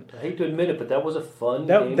that one. I hate to admit it, but that was a fun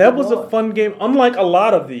game. That was a fun game, unlike a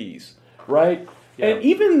lot of these, right? Yeah. And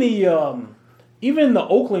even the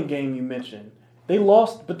Oakland game you mentioned, they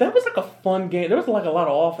lost, but that was like a fun game. There was like a lot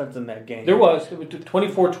of offense in that game. There was. It was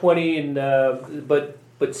 24-20, and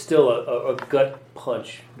but still a gut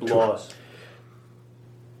punch loss.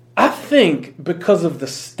 I think because of the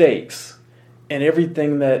stakes and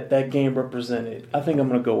everything that game represented, I think I'm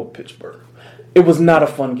going to go with Pittsburgh. It was not a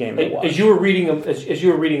fun game to watch. As you were reading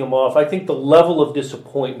them off, I think the level of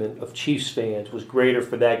disappointment of Chiefs fans was greater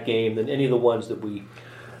for that game than any of the ones that we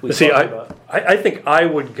See, talked about. I think I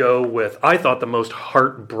would go with, I thought the most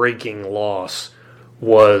heartbreaking loss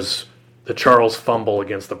was the Charles fumble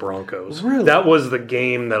against the Broncos. Really? That was the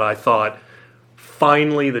game that I thought,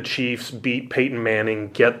 finally the Chiefs beat Peyton Manning,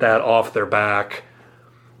 get that off their back.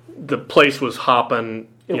 The place was hopping,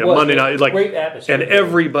 Monday night, great atmosphere. and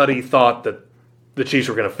everybody thought that the Chiefs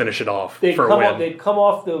were going to finish it off for a win. They'd come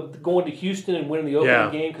off going to Houston and winning the opening Yeah.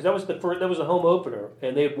 game because that was a home opener,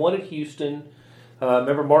 and they had won at Houston.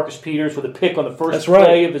 Remember Marcus Peters with a pick on the first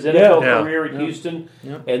play of his NFL career at Houston,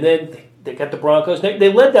 and then they got the Broncos.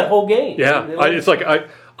 They led that whole game. Yeah, it's like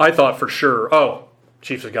I thought for sure. Oh,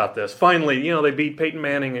 Chiefs have got this. Finally, they beat Peyton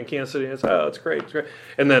Manning in Kansas City. It's great, it's great.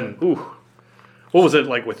 And then, what was it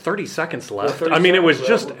like with 30 seconds left? 30 I mean, it was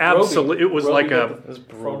seconds, just absolute. It was Roby like got the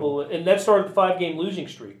fumble, and that started the 5-game losing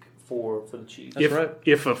streak for the Chiefs.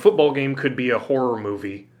 if a football game could be a horror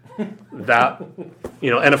movie, that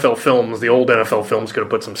NFL films, the old NFL films could have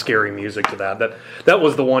put some scary music to that. That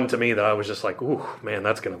was the one to me that I was just like, ooh, man,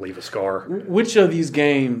 that's going to leave a scar. Which of these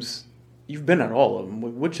games, you've been at all of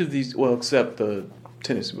them, which of these, well, except the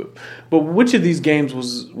Tennessee, but which of these games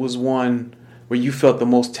was one where you felt the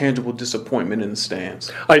most tangible disappointment in the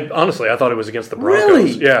stands? I thought it was against the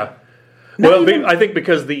Broncos. Really? Yeah. I think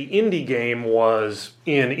because the Indy game was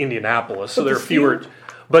in Indianapolis, so there are fewer.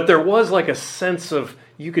 But there was like a sense of,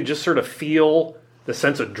 you could just sort of feel the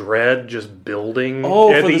sense of dread just building.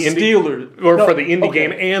 Oh, for the Steelers. Or for the Indy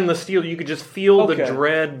game and the Steelers. You could just feel the Okay.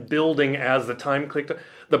 dread building as the time clicked.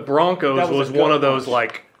 The Broncos That was was a gut one of those punch.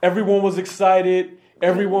 like... Everyone was excited.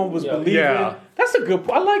 Everyone was believing. Yeah. That's a good.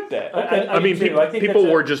 I like that. Okay. I mean, do too. I think people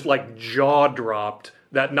that's were just like jaw dropped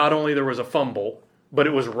that not only there was a fumble, but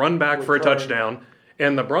it was run back for a touchdown,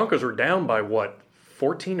 and the Broncos were down by what,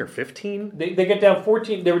 14 or 15? They get down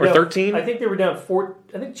 14. They were Or down 13? I think they were down 4.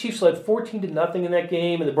 I think the Chiefs led 14-0 in that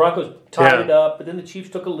game, and the Broncos tied it up. But then the Chiefs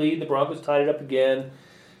took a lead, and the Broncos tied it up again.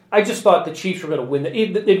 I just thought the Chiefs were going to win.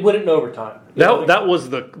 They'd win it in overtime. That was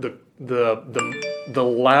the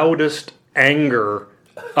loudest anger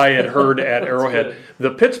I had heard at Arrowhead. good.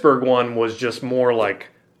 The Pittsburgh one was just more like,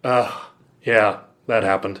 yeah, that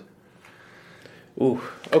happened. Ooh.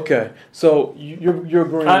 Okay. So you're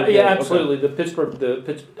agreeing? with Yeah, that. absolutely. Okay. The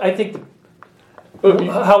Pittsburgh. I think.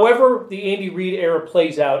 However, the Andy Reid era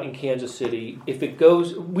plays out in Kansas City, if it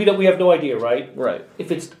goes, we have no idea, right? Right.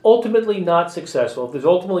 If it's ultimately not successful, if there's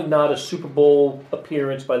ultimately not a Super Bowl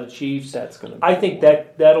appearance by the Chiefs, That's gonna. I think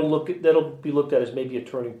that'll be looked at as maybe a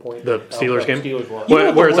turning point. The Steelers game? Steelers loss.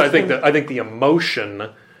 Whereas I think the emotion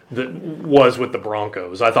that was with the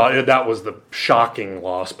Broncos, I thought that was the shocking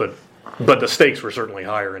loss, but the stakes were certainly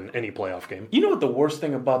higher in any playoff game. You know what the worst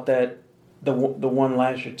thing about that? The one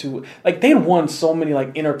last year too, like they had won so many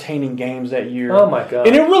like entertaining games that year. Oh my god!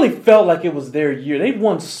 And it really felt like it was their year. They'd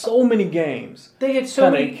won so many games. They had so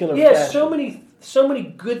Kinda many, killer fashion. so many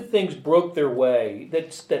good things broke their way. That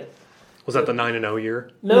Was that the 9-0 year?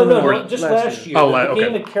 no, just last year. Oh, the okay.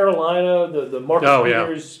 game in Carolina, the Marcus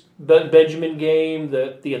Peters, Benjamin game,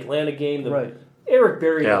 the Atlanta game, Right. Eric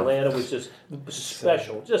Berry in Atlanta was just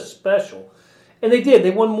special. And they did. They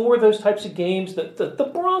won more of those types of games. The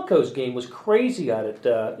Broncos game was crazy out at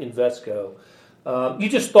Invesco. You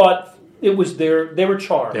just thought it was they were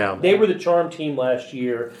charmed. Yeah. They were the charm team last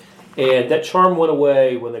year, and that charm went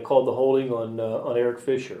away when they called the holding on Eric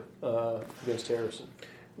Fisher against Harrison.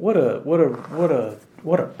 What a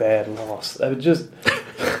bad loss. I mean, just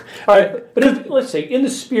All right, but let's say in the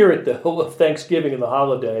spirit though of Thanksgiving and the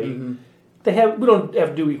holiday, we don't have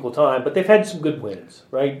to do equal time, but they've had some good wins,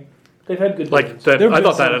 right? They've had good Like wins. that, There I thought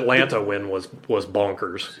was that some- Atlanta win was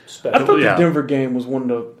bonkers. I Special. thought Yeah. the Denver game was one of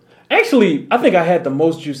the. Actually, I think I had the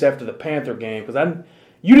most juice after the Panther game because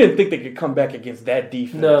you didn't think they could come back against that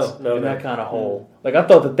defense No, in that kind of hole. Like I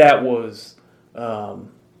thought that was.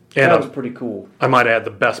 That was pretty cool. I might add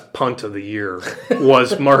the best punt of the year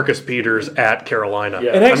was Marcus Peters at Carolina.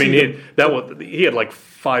 Yeah. And I actually, mean, he had like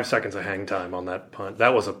 5 seconds of hang time on that punt.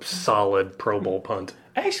 That was a solid Pro Bowl punt.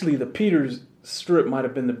 Actually, the Peters strip might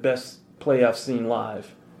have been the best play I've seen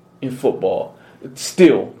live. in football.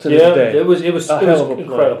 Still to this day, it was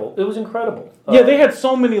incredible. Play. It was incredible. Yeah, they had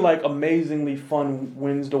so many amazingly fun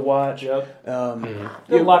wins to watch. Yep.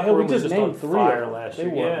 The locker room was just on fire last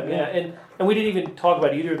year. And we didn't even talk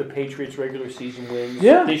about either of the Patriots' regular season wins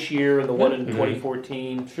this year and the one in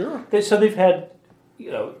 2014. Sure. So they've had,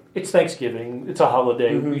 it's Thanksgiving, it's a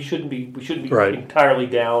holiday. We shouldn't be right. entirely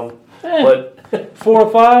down. But 4 or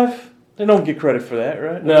 5. They don't get credit for that,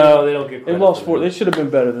 right? No, they don't get credit. They lost 4. They should have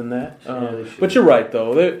been better than that. But you're right,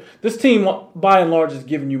 though. This team, by and large, is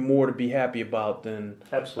giving you more to be happy about than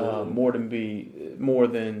more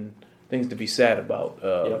than things to be sad about.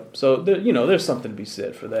 So there's something to be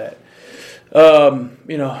said for that.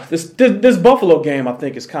 This Buffalo game I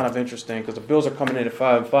think is kind of interesting because the Bills are coming in at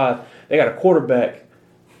 5-5. They got a quarterback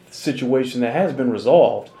situation that has been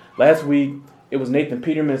resolved. Last week it was Nathan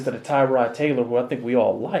Peterman instead of Tyrod Taylor, who I think we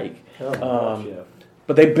all like.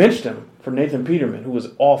 But they benched him for Nathan Peterman, who was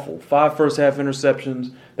awful. 5 first-half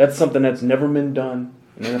interceptions. That's something that's never been done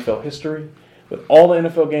in NFL history. With all the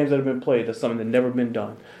NFL games that have been played, that's something that's never been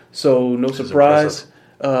done. So no surprise,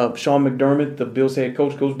 Sean McDermott, the Bills head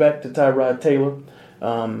coach, goes back to Tyrod Taylor.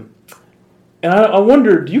 And I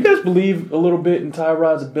wonder, do you guys believe a little bit in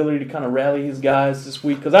Tyrod's ability to kind of rally his guys this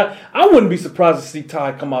week? Because I wouldn't be surprised to see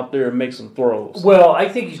Ty come out there and make some throws. Well, I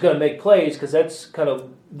think he's going to make plays because that's kind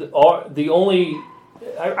of the only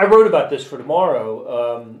 – I wrote about this for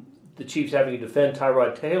tomorrow, the Chiefs having to defend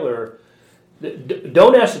Tyrod Taylor.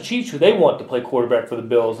 Don't ask the Chiefs who they want to play quarterback for the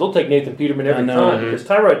Bills. They'll take Nathan Peterman every time because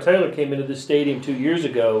Tyrod Taylor came into this stadium 2 years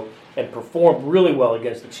ago and performed really well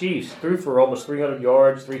against the Chiefs. Threw for almost 300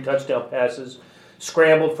 yards, 3 touchdown passes,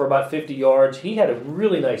 scrambled for about 50 yards. He had a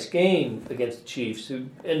really nice game against the Chiefs, who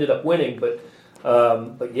ended up winning. But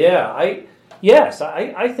I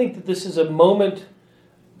think that this is a moment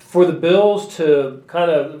for the Bills to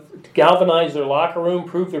kind of galvanize their locker room,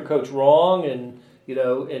 prove their coach wrong, and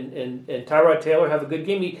Tyrod Taylor have a good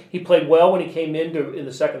game. He played well when he came in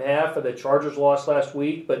the second half of the Chargers loss last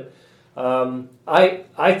week, but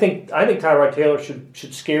I think Tyrod Taylor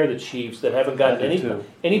should scare the Chiefs that haven't gotten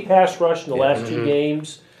any pass rush in the last 2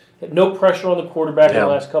 games. No pressure on the quarterback in the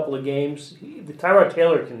last couple of games. Tyrod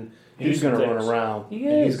Taylor can. He's going to run around. He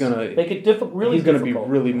is. He's going to make it difficult. He's going to be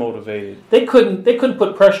really motivated. They couldn't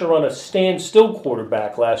put pressure on a standstill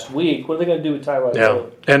quarterback last week. What are they going to do with Tyrod Taylor?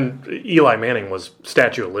 And Eli Manning was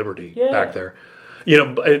Statue of Liberty back there.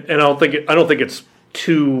 And I don't think it's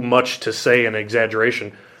too much to say an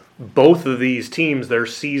exaggeration. Both of these teams, their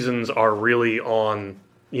seasons are really on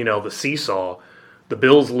the seesaw. The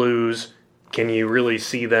Bills lose. Can you really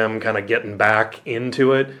see them kind of getting back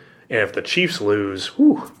into it? And if the Chiefs lose,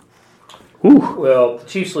 whew. Well, the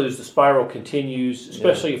Chiefs lose, the spiral continues,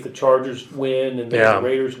 especially if the Chargers win and the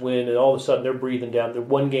Raiders win, and all of a sudden they're breathing down. They're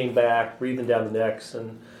one game back, breathing down the next.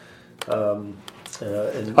 And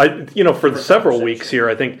for several weeks here,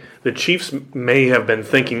 I think the Chiefs may have been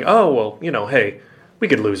thinking, hey, we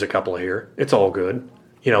could lose a couple here. It's all good.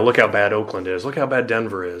 Look how bad Oakland is. Look how bad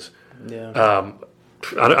Denver is. Yeah.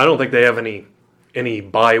 I don't think they have any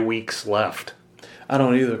bye weeks left. I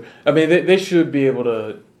don't either. I mean, they should be able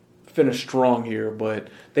to finish strong here, but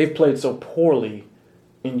they've played so poorly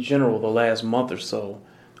in general the last month or so.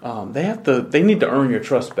 They need to earn your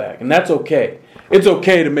trust back, and that's okay. It's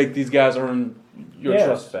okay to make these guys earn your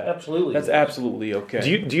trust back. Absolutely, that's absolutely okay.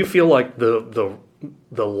 Do you feel like the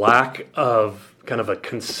lack of kind of a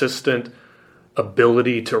consistent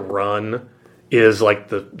ability to run is like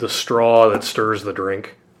the straw that stirs the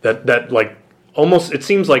drink? That like almost it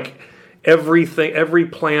seems like every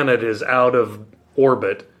planet is out of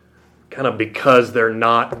orbit. Kind of because they're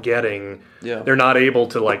not able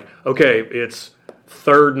to okay, it's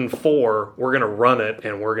 3rd and 4, we're going to run it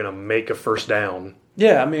and we're going to make a first down.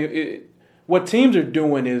 Yeah, I mean, what teams are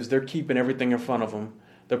doing is they're keeping everything in front of them.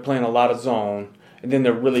 They're playing a lot of zone, and then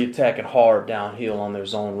they're really attacking hard downhill on their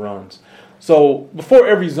zone runs. So before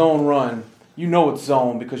every zone run, it's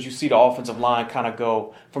zone because you see the offensive line kind of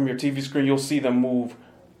go from your TV screen. You'll see them move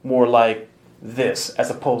more like this as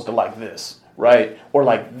opposed to like this. Right? Or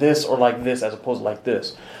like this as opposed to like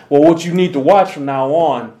this. Well, what you need to watch from now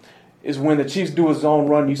on is when the Chiefs do a zone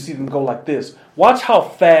run, you see them go like this. Watch how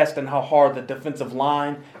fast and how hard the defensive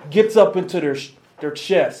line gets up into their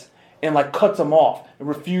chest and cuts them off and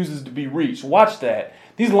refuses to be reached. Watch that.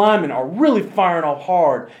 These linemen are really firing off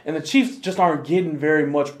hard, and the Chiefs just aren't getting very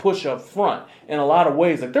much push up front in a lot of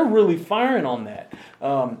ways. They're really firing on that.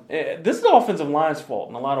 This is the offensive line's fault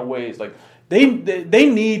in a lot of ways. They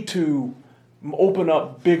need to open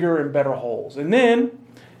up bigger and better holes. And then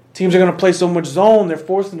teams are going to play so much zone, they're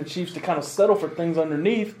forcing the Chiefs to kind of settle for things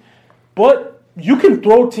underneath. But you can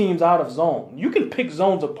throw teams out of zone. You can pick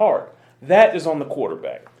zones apart. That is on the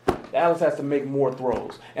quarterback. Alex has to make more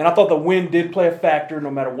throws. And I thought the wind did play a factor no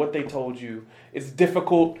matter what they told you. It's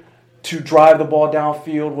difficult to drive the ball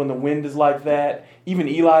downfield when the wind is like that. Even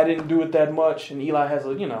Eli didn't do it that much, and Eli has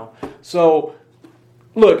So,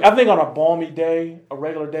 look, I think on a balmy day, a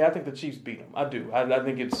regular day, I think the Chiefs beat them. I do. I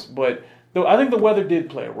think I think the weather did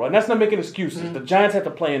play a role. And that's not making excuses. Mm-hmm. The Giants had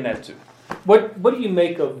to play in that too. What do you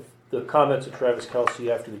make of the comments of Travis Kelce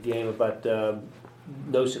after the game about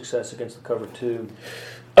no success against the cover 2?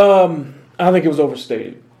 I think it was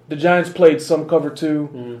overstated. The Giants played some cover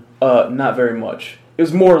 2, not very much. It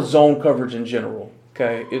was more zone coverage in general.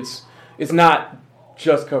 Okay, it's not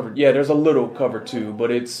just covered. Yeah, there's a little cover 2, but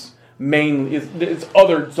it's mainly it's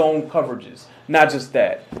other zone coverages, not just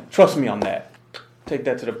that. Trust me on that. Take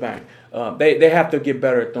that to the bank. They have to get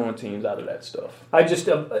better at throwing teams out of that stuff. I just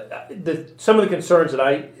some of the concerns that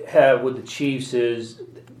I have with the Chiefs is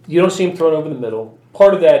you don't see them thrown over the middle.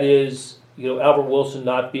 Part of that is Albert Wilson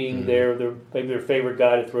not being there. Maybe their favorite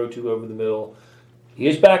guy to throw to over the middle. He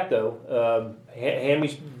is back though.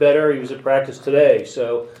 Hammy's better. He was at practice today,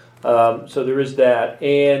 so there is that.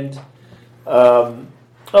 And and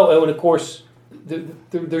of course,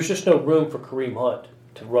 there's just no room for Kareem Hunt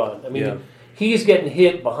to run. I mean, he's getting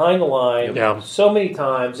hit behind the line so many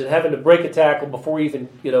times and having to break a tackle before he even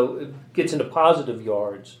gets into positive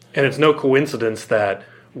yards. And it's no coincidence that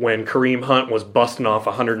when Kareem Hunt was busting off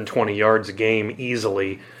 120 yards a game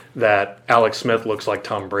easily, that Alex Smith looks like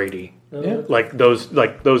Tom Brady. Yeah. Like those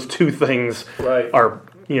two things are,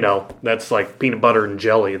 that's like peanut butter and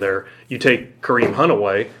jelly there. You take Kareem Hunt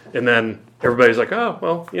away, and then everybody's like, oh,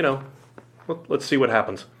 well, let's see what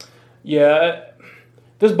happens. Yeah,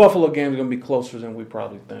 this Buffalo game is going to be closer than we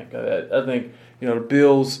probably think. I think, the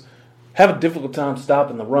Bills have a difficult time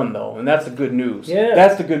stopping the run, though, and that's the good news. Yeah.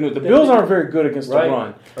 That's the good news. The Bills aren't very good against the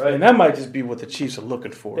run, right. And that might just be what the Chiefs are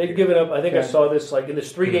looking for. They've given up, I think I saw this, in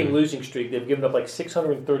this 3-game losing streak, they've given up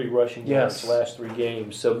 630 rushing yards the last 3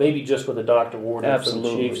 games. So maybe just with a Dr. Warden for the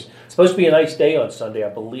Chiefs. It's supposed to be a nice day on Sunday, I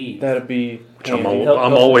believe. That'd be I'm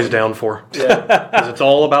always down for. Yeah. Because it's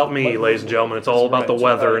all about me, ladies and gentlemen. It's all about the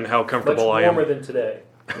weather and how comfortable I am. Much warmer than today.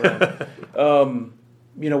 Right.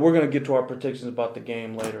 We're going to get to our predictions about the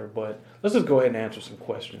game later, but let's just go ahead and answer some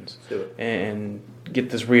questions. Let's do it. And get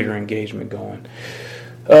this reader engagement going.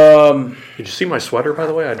 Did you see my sweater, by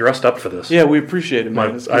the way? I dressed up for this. Yeah, we appreciate it,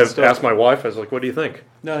 man. I asked my wife, I was like, what do you think?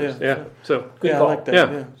 No, yeah. So good call. I like that.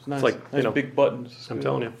 Yeah. It's nice. It's like, big buttons. I'm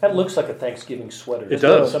telling you. That looks like a Thanksgiving sweater. It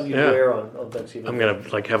does. Something you wear on Thanksgiving. I'm going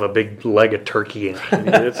to have a big leg of turkey.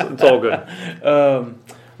 It's all good.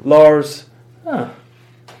 Lars,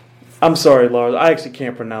 I'm sorry, Lars. I actually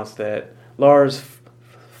can't pronounce that. Lars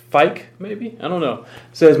Fike, maybe? I don't know.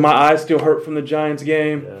 Says, my eyes still hurt from the Giants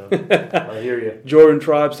game. Yeah, I hear you. Jordan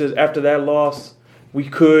Tribe says, after that loss, we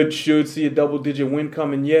should see a double-digit win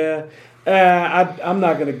coming. Yeah. I'm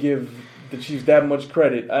not going to give the Chiefs that much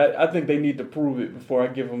credit. I think they need to prove it before I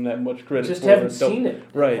give them that much credit. Just haven't seen it.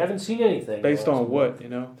 Right. Haven't seen anything. Based on what,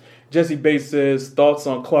 Jesse Bates says, thoughts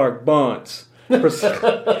on Clark Bunt's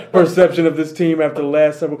perception of this team after the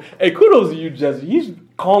last several. Hey, kudos to you, Jesse. He's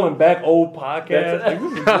calling back old podcasts.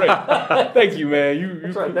 This is great. Thank you, man.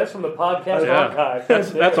 That's right. That's from the podcast archive.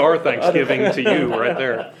 That's our Thanksgiving to you right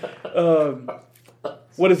there.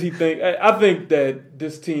 What does he think? I think that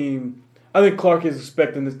this team. I think Clark is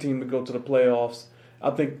expecting this team to go to the playoffs.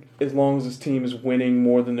 I think as long as this team is winning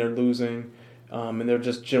more than they're losing, and they're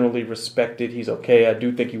just generally respected, he's okay. I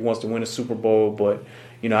do think he wants to win a Super Bowl, but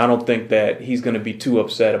I don't think that he's going to be too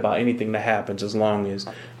upset about anything that happens as long as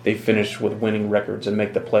they finish with winning records and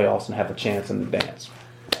make the playoffs and have a chance in the dance.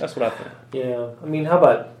 That's what I think. Yeah, I mean, how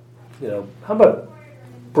about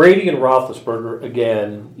Brady and Roethlisberger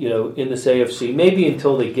again? In this AFC, maybe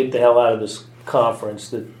until they get the hell out of this conference,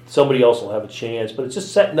 that somebody else will have a chance. But it's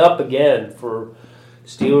just setting up again for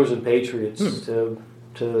Steelers and Patriots to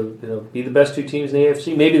be the best 2 teams in the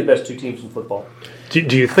AFC, maybe the best 2 teams in football.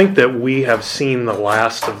 Do you think that we have seen the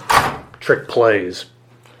last of trick plays?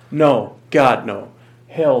 No. God, no.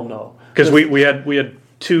 Hell no. Because we had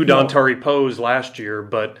 2 Dontari Poes last year,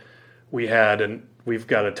 but we've got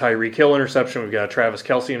a Tyreek Hill interception, we've got a Travis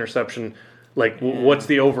Kelce interception. What's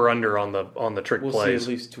the over/under on the trick plays? We'll see at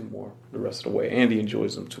least 2 more the rest of the way. Andy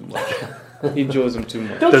enjoys them too much. He enjoys them too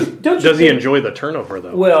much. Does he enjoy the turnover,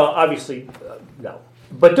 though? Well, obviously, no.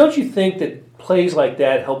 But don't you think that plays like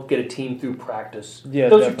that help get a team through practice? Yeah,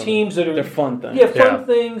 those definitely. Are teams that are they're fun things. Yeah, fun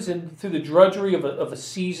things, and through the drudgery of a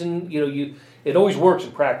season, it always works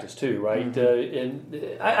in practice too, right? Mm-hmm.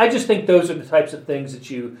 And I just think those are the types of things that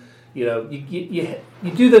you you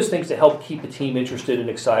do those things to help keep the team interested and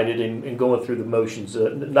excited and going through the motions,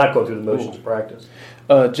 not going through the motions of practice.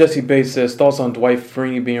 Jesse Bates says, thoughts on Dwight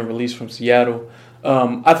Freeney being released from Seattle.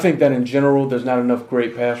 I think that in general, there's not enough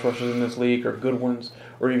great pass rushers in this league, or good ones,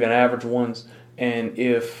 or even average ones. And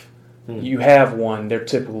if you have one, they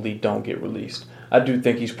typically don't get released. I do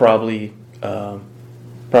think he's probably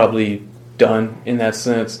done in that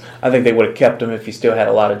sense. I think they would have kept him if he still had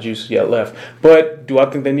a lot of juice yet left. But do I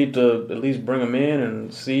think they need to at least bring him in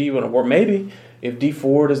and see when it works? Maybe if D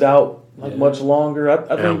Ford is out much longer,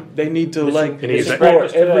 I think they need to explore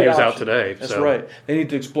every option. He was out today. That's right. They need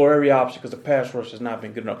to explore every option because the pass rush has not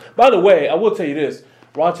been good enough. By the way, I will tell you this.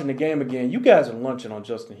 Watching the game again, you guys are lunching on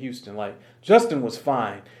Justin Houston. Like, Justin was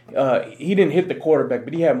fine. He didn't hit the quarterback,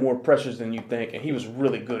 but he had more pressures than you think, and he was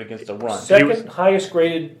really good against the run. Second highest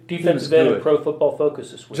graded defensive end in Pro Football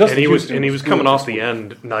Focus this week. And he was coming off the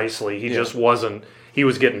end nicely. He just wasn't. He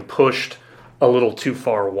was getting pushed a little too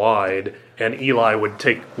far wide, and Eli would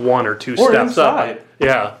take one or two steps inside. up.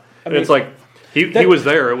 Yeah, I mean, it's like he was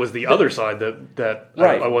there. It was the other side that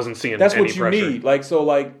I wasn't seeing. That's any what you pressure.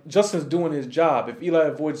 need. Justin's doing his job. If Eli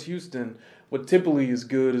avoids Houston, what typically is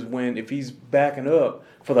good is if he's backing up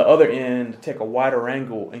for the other end to take a wider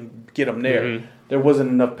angle and get him there. Mm-hmm. There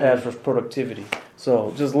wasn't enough pass rush productivity.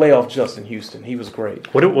 So just lay off Justin Houston. He was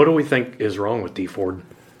great. What do we think is wrong with D Ford?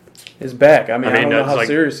 His back. I don't know how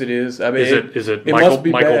serious it is. Is it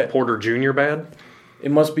Michael Porter Jr. bad?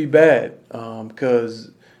 It must be bad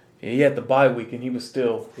because he had the bye week and he was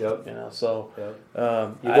still, So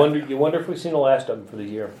you wonder if we've seen the last of him for the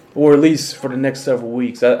year, or at least for the next several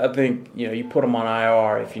weeks. I think you put him on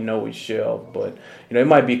IR if you know he's shelved, but it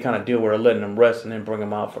might be a kind of deal where they're letting him rest and then bring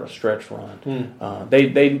him out for a stretch run. They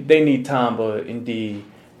need Tamba indeed.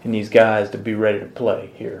 And these guys to be ready to play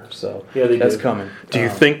here. So that's coming. Do you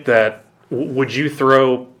think that would you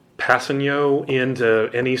throw Passanio into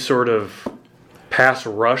any sort of pass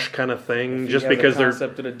rush kind of thing just because they're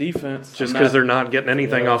concept of the defense? Just because they're not getting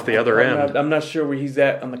anything off the other end. I'm not sure where he's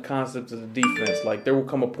at on the concept of the defense. Like there will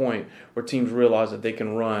come a point where teams realize that they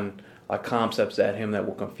can run concepts at him that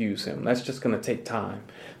will confuse him. That's just going to take time.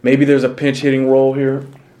 Maybe there's a pinch hitting role here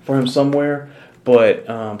for him somewhere. But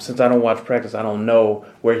since I don't watch practice, I don't know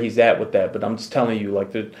where he's at with that. But I'm just telling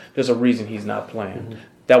you, there's a reason he's not playing. Mm-hmm.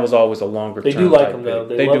 That was always a longer term. They do like him, though.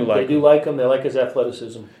 They do like him. They like his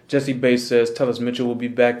athleticism. Jesse Bates says, Tellus Mitchell will be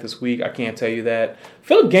back this week. I can't tell you that.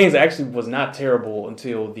 Philip Gaines actually was not terrible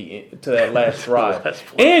until to that last drive.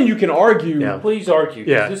 And you can argue. Yeah. Please argue.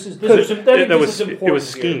 Yeah. This is important. It was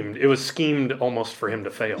schemed. It was schemed almost for him to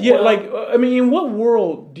fail. Yeah, in what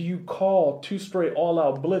world do you call two straight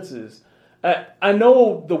all-out blitzes? I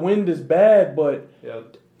know the wind is bad, but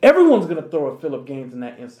everyone's going to throw at Philip Gaines in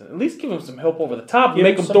that instant. At least give him some help over the top.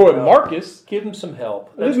 Make him throw at Marcus. Give him some help.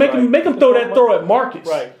 At least make him throw at Marcus.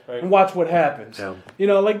 Right. And watch what happens. Yeah.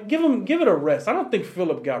 Give it a rest. I don't think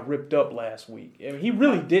Philip got ripped up last week. I mean, he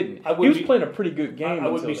really didn't. He was playing a pretty good game. I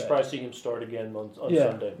wouldn't be surprised seeing him start again on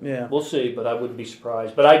Sunday. Yeah. We'll see, but I wouldn't be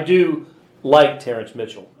surprised. But I do like Terrence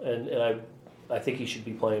Mitchell, and I think he should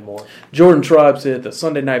be playing more. Jordan Tribe said the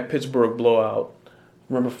Sunday night Pittsburgh blowout.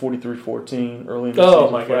 Remember 43-14 early in the season? Oh,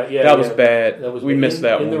 my God. Yeah, that was bad. We missed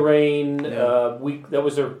that one. In the rain. That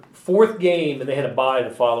was their fourth game, and they had a bye the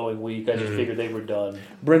following week. I just figured they were done.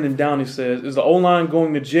 Brendan Downey says, is the O-line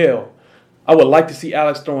going to jail? I would like to see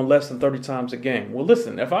Alex throwing less than 30 times a game. Well,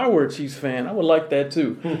 listen, if I were a Chiefs fan, I would like that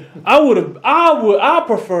too. I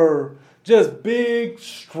prefer just big,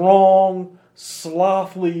 strong,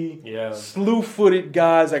 slothly, slew-footed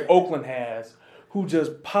guys like Oakland has who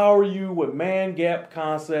just power you with man-gap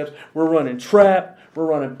concepts. We're running trap, we're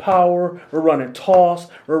running power, we're running toss,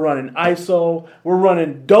 we're running ISO, we're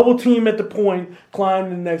running double team at the point, climb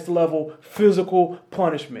to the next level, physical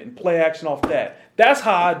punishment, and play action off that. That's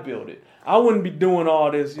how I'd build it. I wouldn't be doing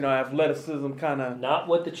all this, athleticism kind of. Not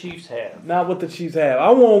what the Chiefs have. Not what the Chiefs have.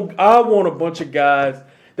 I want a bunch of guys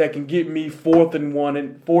that can get me 4th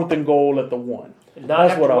and goal at the 1.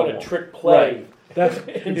 That's what I want. A trick play. Right. That's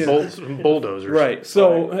bulldozers. Right.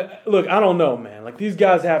 So look, I don't know, man. Like these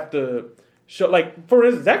guys have to show. Like for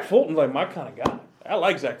instance, Zach Fulton's like my kind of guy. I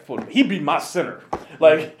like Zach Fulton. He be my center.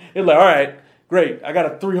 Like it's like, all right, great. I got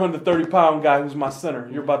a 330-pound guy who's my center.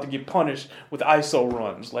 You're about to get punished with ISO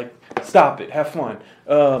runs. Like stop it. Have fun.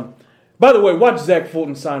 By the way, watch Zach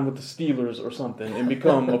Fulton sign with the Steelers or something and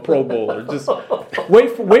become a Pro Bowler. Just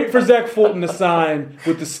wait for Zach Fulton to sign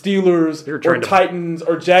with the Steelers or Titans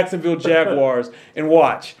or Jacksonville Jaguars and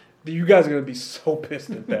watch. You guys are going to be so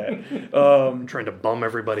pissed at that. I'm trying to bum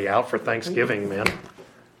everybody out for Thanksgiving, man.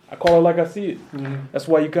 I call it like I see it. Mm-hmm. That's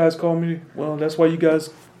why you guys call me. Well, that's why you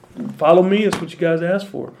guys follow me. It's what you guys asked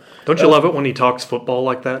for. Don't you love it when he talks football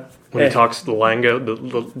like that? When he talks the lingo,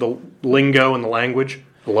 the lingo and the language.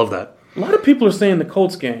 I love that. A lot of people are saying the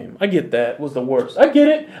Colts game. I get that was the worst. I get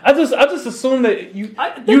it. I just assume that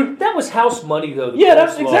that was house money though. Yeah,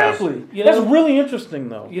 that's exactly. That's really interesting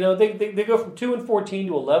though. They go from 2-14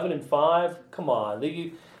 to 11-5. Come on,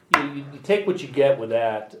 you take what you get with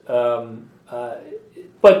that.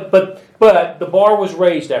 But the bar was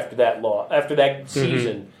raised after that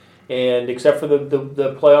season, and except for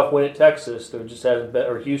the playoff win at Texas, there just hasn't been,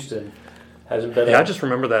 or Houston hasn't been. Yeah, I just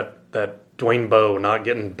remember that Dwayne Bowe not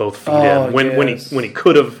getting both feet in when he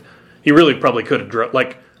could have. He really probably could have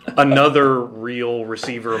like another real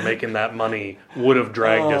receiver making that money would have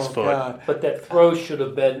dragged his foot. God. But that throw should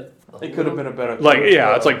have been. It could have been a better.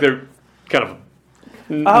 It's like they're kind of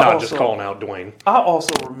not just calling out Dwayne. I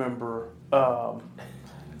also remember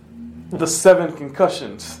the 7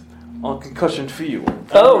 concussions on Concussion Field.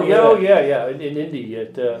 Yeah. In Indy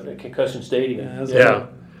at Concussion Stadium. Yeah.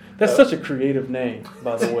 That's such a creative name,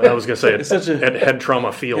 by the way. I was going to say it's such a head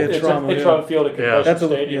trauma field. Head trauma field at Concussion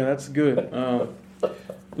Stadium. Yeah, that's good.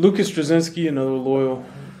 Lucas Straczynski, another loyal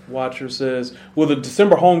watcher, says, will the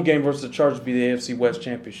December home game versus the Chargers be the AFC West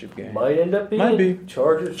Championship game? Might end up being. Might be.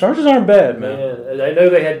 Chargers aren't bad, man. I know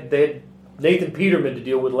they had Nathan Peterman to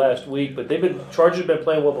deal with last week, but Chargers have been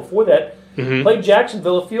playing well before that. Mm-hmm. Played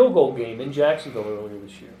Jacksonville, a field goal game in Jacksonville earlier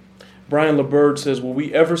this year. Brian LeBird says, will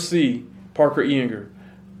we ever see Parker Ehinger?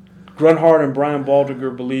 Grunhard and Brian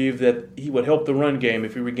Baldinger believe that he would help the run game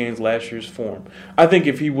if he regains last year's form. I think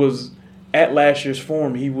if he was at last year's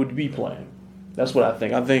form, he would be playing. That's what I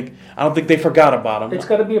think. I don't think they forgot about him. It's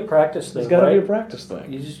got to be a practice thing. It's got to be a practice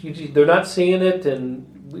thing. They're not seeing it,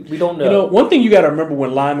 and we don't know. One thing you got to remember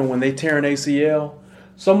when they tear an ACL,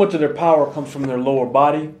 so much of their power comes from their lower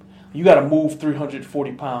body. You got to move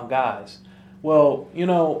 340-pound guys. Well, I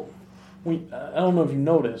don't know if you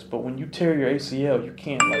know this, but when you tear your ACL, you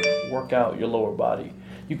can't work out your lower body.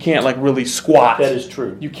 You can't really squat. That is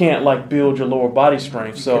true. You can't build your lower body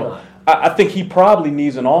strength. So I think he probably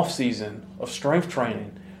needs an off season of strength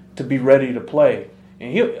training to be ready to play.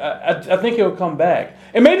 And I think he'll come back.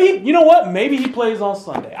 And maybe, maybe he plays on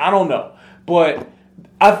Sunday. I don't know. But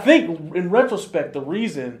I think, in retrospect, the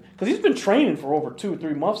reason, because he's been training for over 2 or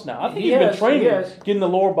 3 months now. I think he's been training, getting the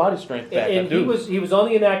lower body strength back. And he was on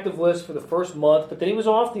the inactive list for the first month, but then he was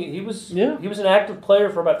off. He was an active player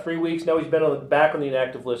for about 3 weeks. Now he's been back on the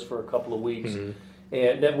inactive list for a couple of weeks, and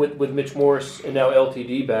then with Mitch Morse and now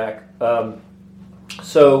LTD back. I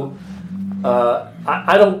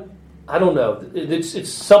don't know. It's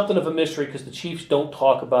something of a mystery because the Chiefs don't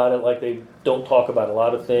talk about it like they don't talk about a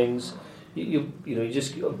lot of things. Andy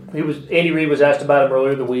Reid was asked about him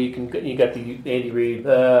earlier in the week, and you got the Andy Reid.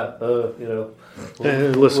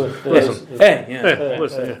 Listen. Listen. Hey,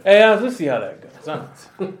 let's see how that goes.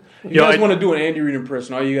 You guys want to do an Andy Reid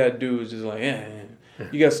impression? All you got to do is just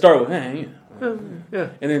You got to start with and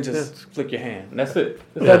then just flick your hand. And that's it.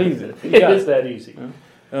 It's that easy. It is that easy.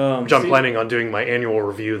 I'm planning on doing my annual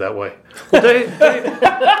review that way. Well,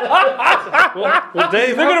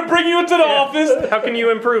 Dave, they're going to bring you into the office. How can you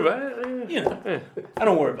improve? I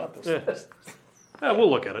don't worry about this. We'll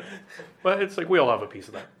look at it. But it's like we all have a piece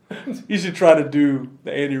of that. You should try to do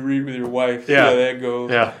the Andy Reid with your wife. See how that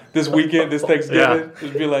goes. Yeah. This weekend, this Thanksgiving,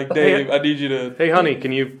 just be like, Dave, I need you to. Hey, honey,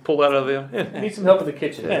 can you pull that out of the? I need some help in the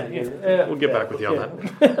kitchen. We'll get back with you on that.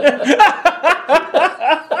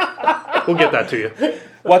 We'll get that to you.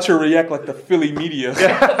 Watch her react like the Philly media.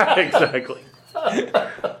 Yeah, exactly.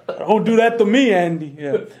 Don't do that to me, Andy.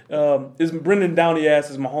 Yeah. Is Brendan Downey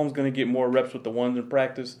asks, is Mahomes going to get more reps with the ones in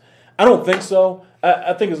practice? I don't think so.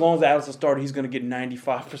 I think as long as Allison started, he's going to get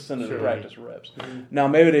 95% of the practice reps. Mm-hmm. Now,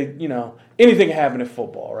 maybe anything can happen in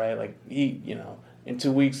football, right? Like in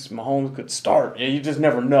 2 weeks, Mahomes could start. You just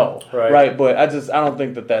never know, right? But I don't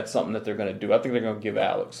think that that's something that they're going to do. I think they're going to give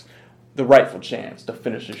Alex the rightful chance to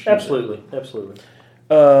finish the season. Absolutely.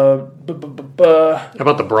 How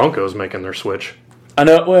about the Broncos making their switch? I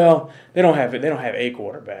know. Well, they don't have it. They don't have a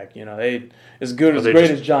quarterback. They as great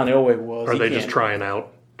as John Elway was. Are they just trying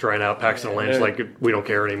out Paxton Lynch like we don't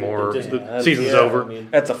care anymore? The season's over.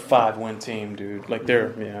 That's a 5-win team, dude. Like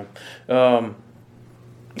they're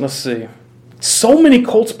let's see. So many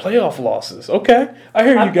Colts playoff losses. Okay, I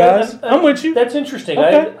hear you guys. I'm with you. That's interesting.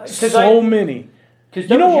 Okay. So many. Because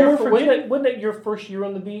wasn't that your first year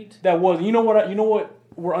on the beat? That was. You know what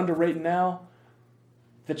we're underrating now?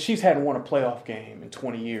 The Chiefs hadn't won a playoff game in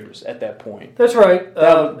 20 years at that point. That's right.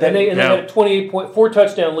 They had a 28-4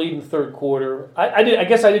 touchdown lead in the third quarter. I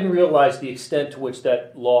guess I didn't realize the extent to which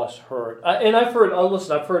that loss hurt. And I've heard.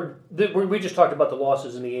 Listen, I've heard. We just talked about the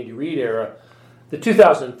losses in the Andy Reid era. The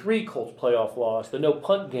 2003 Colts playoff loss, the no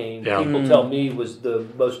punt game, Yeah. people tell me was the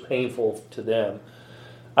most painful to them.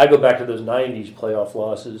 I go back to those 90s playoff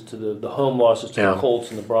losses, to the home losses to the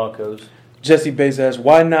Colts and the Broncos. Jesse Bates asks,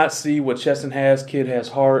 why not see what Chesson has? Kid has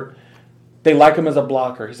heart. They like him as a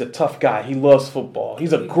blocker. He's a tough guy. He loves football. He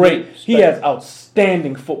has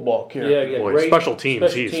outstanding football character. Yeah, Boy, great special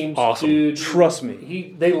teams, awesome. Dude. Trust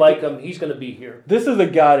me. They like him. He's going to be here. This is a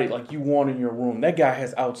guy that you want in your room. That guy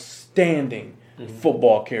has outstanding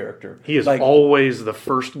football character. He is always the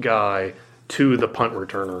first guy to the punt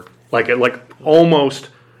returner. Like almost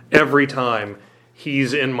every time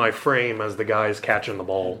he's in my frame as the guy's catching the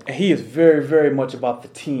ball. And he is very, very much about the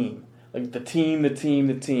team. Like the team.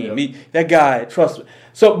 Yep. That guy, trust me.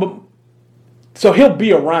 So he'll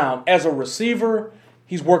be around as a receiver.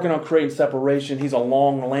 He's working on creating separation. He's a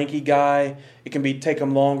long, lanky guy. It can take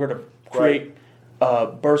him longer to create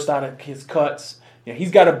burst out of his cuts.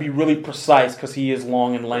 He's got to be really precise because he is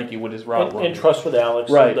long and lanky with his route running. And trust with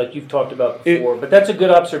Alex, right? Like you've talked about before. But that's a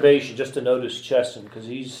good observation just to notice Chesson because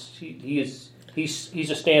he's a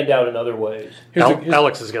standout in other ways.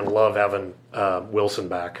 Alex is going to love having Wilson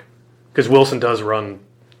back because Wilson does run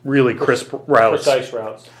really crisp routes. Precise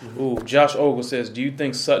routes. Ooh, Josh Ogle says, do you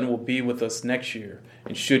think Sutton will be with us next year?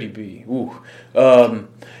 And should he be? Ooh.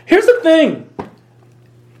 Here's the thing.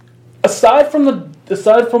 Aside from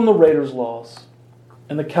the Raiders loss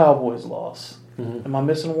and the Cowboys loss, am I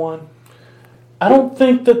missing one? I don't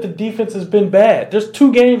think that the defense has been bad. There's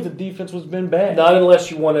 2 games the defense has been bad. Not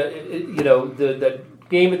unless you want to, that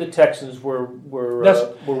game of the Texans where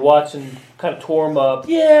Watson kind of tore him up.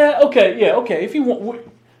 Yeah, okay. If you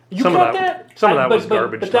want, you got that. Some of that was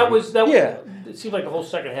garbage. But time. that was. It seemed like the whole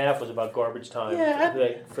second half was about garbage time.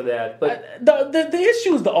 For that. But the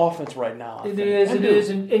issue is the offense right now. It is,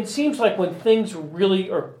 and it seems like when things really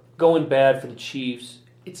are going bad for the Chiefs,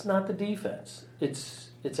 it's not the defense. It's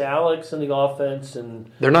Alex and the offense,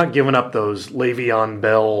 and they're not giving up those Le'Veon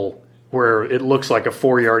Bell where it looks like a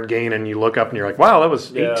 4-yard gain, and you look up and you're like, "Wow, that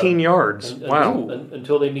was 18 yards." Wow!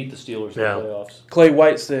 Until they meet the Steelers in the playoffs. Clay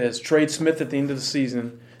White says trade Smith at the end of the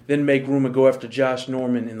season, then make room and go after Josh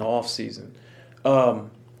Norman in the offseason.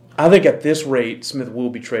 I think at this rate, Smith will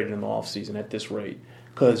be traded in the offseason at this rate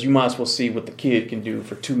because you might as well see what the kid can do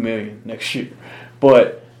for $2 million next year.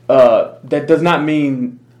 But that does not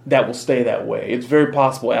mean that will stay that way. It's very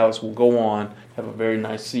possible Alex will go on, have a very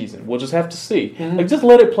nice season. We'll just have to see. Just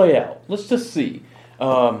let it play out. Let's just see.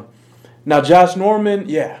 Now, Josh Norman,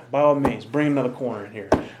 by all means, bring another corner in here.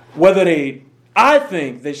 I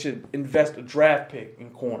think they should invest a draft pick in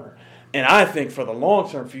corner. And I think for the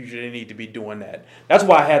long-term future, they need to be doing that. That's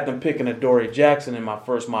why I had them picking Adoree Jackson in my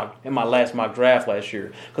last mock draft last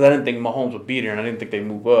year, because I didn't think Mahomes would be there, and I didn't think they'd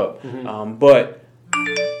move up.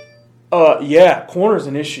 Corner's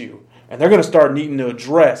an issue, and they're going to start needing to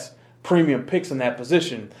address premium picks in that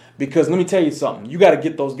position. Because let me tell you something, you got to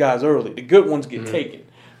get those guys early. The good ones get taken.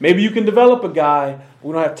 Maybe you can develop a guy.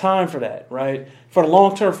 We don't have time for that, right? For the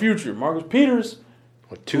long-term future, Marcus Peters.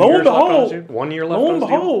 2 years left on his deal? 1 year left on his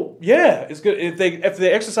deal? It's good. If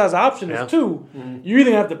the exercise option is 2, you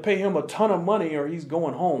either have to pay him a ton of money or he's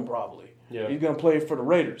going home probably. Yeah. He's going to play for the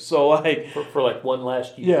Raiders. So for one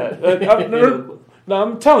last year. Yeah.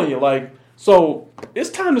 I'm telling you, so it's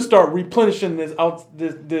time to start replenishing this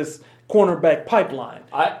cornerback pipeline.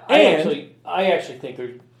 I actually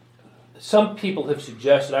think some people have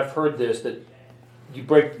suggested, I've heard this, that you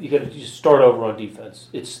got to start over on defense.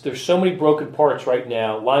 There's so many broken parts right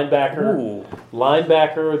now. Linebacker,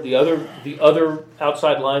 the other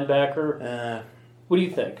outside linebacker. What do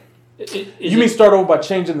you think? You mean start over by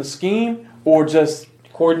changing the scheme or just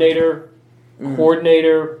coordinator,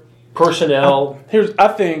 personnel? I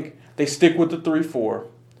think they stick with the 3-4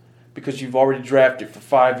 because you've already drafted for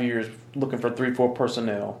 5 years looking for 3-4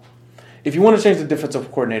 personnel. If you want to change the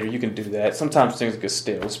defensive coordinator, you can do that. Sometimes things get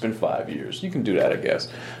stale. It's been 5 years. You can do that, I guess.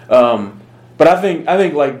 But I think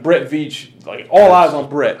like Brett Veach, all eyes on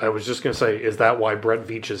Brett. I was just going to say, is that why Brett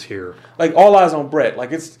Veach is here? All eyes on Brett.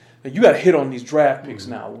 You got to hit on these draft picks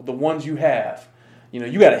now. The ones you have,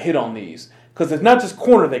 you got to hit on these because it's not just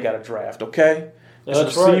corner they got to draft. Okay, it's a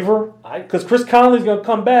receiver. Because Chris Conley's going to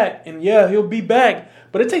come back, and he'll be back.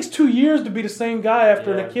 But it takes 2 years to be the same guy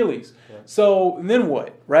after an Achilles. So then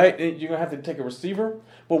what, right? You're going to have to take a receiver.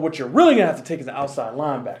 But what you're really going to have to take is an outside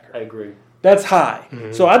linebacker. I agree. That's high.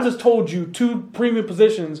 Mm-hmm. So I just told you 2 premium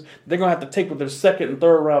positions they're going to have to take with their 2nd and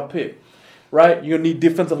 3rd round pick, right? You're going to need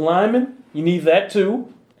defensive linemen. You need that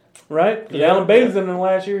too, right? Because Alan Bailey's in there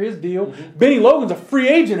last year, his deal. Mm-hmm. Benny Logan's a free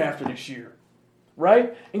agent after this year,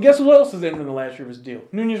 right? And guess who else is in the last year of his deal?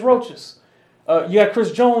 Nunez Roches. You got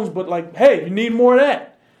Chris Jones, but you need more of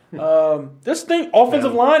that. This thing,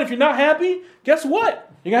 offensive line, if you're not happy, guess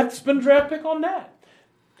what? You're going to have to spend a draft pick on that.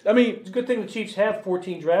 I mean, it's a good thing the Chiefs have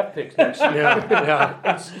 14 draft picks next year.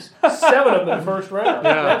 Yeah. 7 of them in the first round.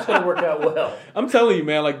 Yeah. That's going to work out well. I'm telling you,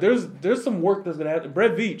 man, like there's some work that's going to have to.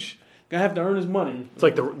 Brett Veach going to have to earn his money. It's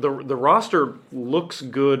like the roster looks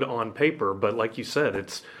good on paper, but like you said,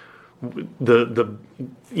 it's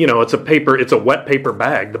it's a wet paper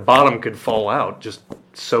bag. The bottom could fall out just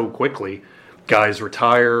so quickly. Guys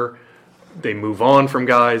retire, they move on from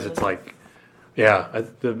guys. It's like,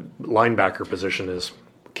 the linebacker position is.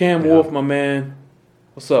 Cam Wolf, my man,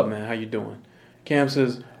 what's up, man? How you doing? Cam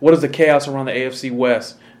says, what does the chaos around the AFC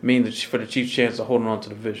West mean for the Chiefs' chance of holding on to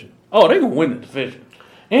the division? Oh, they're going to win the division.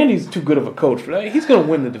 Andy's too good of a coach for that. He's going to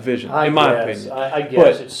win the division, in my opinion. I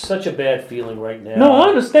guess. It's such a bad feeling right now. No, I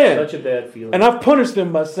understand. Such a bad feeling. And I've punished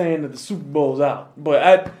them by saying that the Super Bowl's out.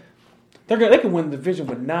 But they can win the division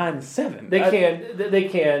with 9-7. They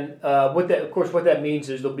can. What that means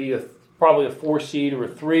is there'll be probably a 4 seed or a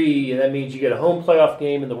 3, and that means you get a home playoff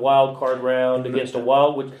game in the wild card round against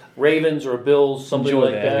with Ravens or Bills, somebody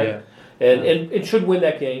like that. Yeah. And it should win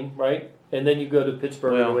that game, right? And then you go to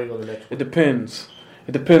Pittsburgh or New England the next week. It depends.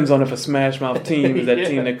 It depends on if a smash mouth team is that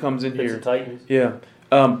team that comes in here. The Titans. Yeah.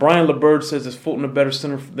 Brian LeBird says, is Fulton a better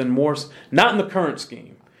center than Morse? Not in the current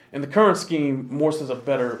scheme. In the current scheme, Morse is a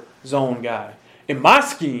better zone guy. In my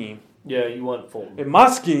scheme, you want Fulton. In my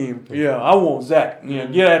scheme, I want Zach.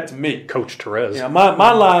 Get that to me. Coach Therese. Yeah,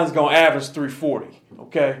 my line's going to average 340.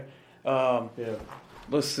 Okay?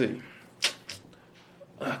 Let's see.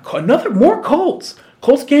 More Colts.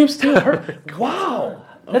 Colts game still hurt. Wow.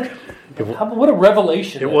 Okay. What a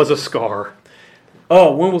revelation. It was a scar.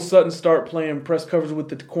 Oh, when will Sutton start playing press coverage with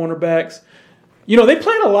the cornerbacks? They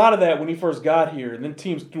played a lot of that when he first got here, and then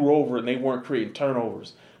teams threw over it and they weren't creating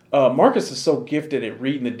turnovers. Marcus is so gifted at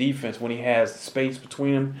reading the defense when he has space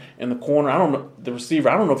between him and the corner. I don't know, the receiver,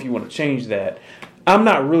 I don't know if you want to change that. I'm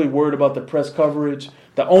not really worried about the press coverage.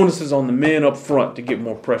 The onus is on the men up front to get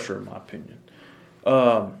more pressure, in my opinion.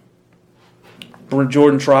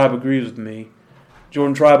 Jordan Tribe agrees with me.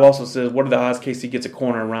 Jordan Tribe also says, what are the odds KC gets a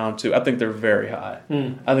corner in round 2? I think they're very high.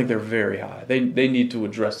 I think they're very high. They need to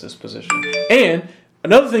address this position. And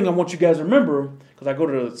another thing I want you guys to remember, because I go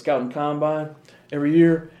to the Scouting Combine every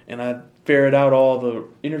year, and I ferret out all the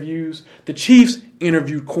interviews. The Chiefs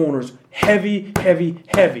interviewed corners heavy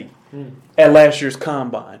at last year's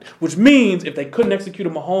Combine, which means if they couldn't execute a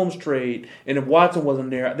Mahomes trade and if Watson wasn't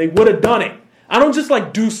there, they would have done it. I don't just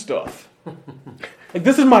do stuff.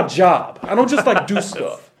 This is my job. I don't just do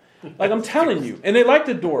stuff. I'm telling you. And they liked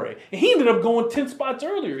Adore. And he ended up going 10 spots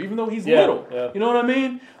earlier, even though he's little. Yeah. You know what I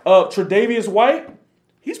mean? Tre'Davious White,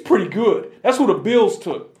 he's pretty good. That's who the Bills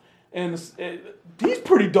took. And he's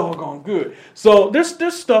pretty doggone good. So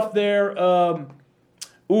there's stuff there.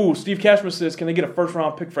 Steve Cashman says, can they get a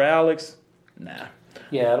first-round pick for Alex? Nah.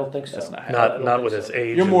 Yeah, I don't think so. That's not Not with his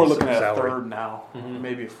age. You're more looking at a third now,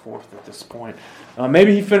 maybe a fourth at this point.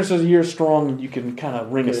 Maybe he finishes a year strong and you can kind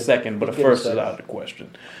of ring a second, but a first is out of the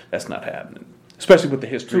question. That's not happening, especially with the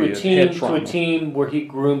history of head trauma. To a team where he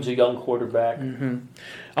grooms a young quarterback. Mm-hmm.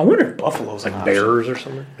 I wonder if Buffalo's like Bears or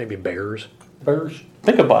something. Maybe Bears.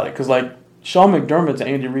 Think about it, because Sean McDermott's an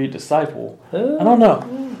Andy Reid disciple. I don't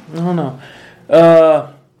know.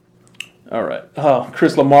 All right.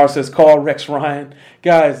 Chris Lamar says, call Rex Ryan.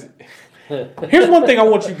 Guys, here's one thing I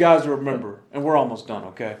want you guys to remember, and we're almost done,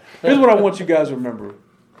 okay? Here's what I want you guys to remember.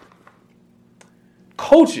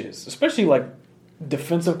 Coaches, especially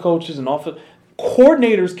defensive coaches and offensive,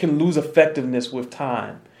 coordinators can lose effectiveness with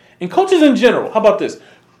time. And coaches in general, how about this?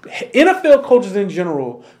 NFL coaches in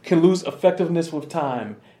general can lose effectiveness with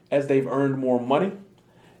time as they've earned more money,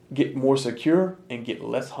 get more secure, and get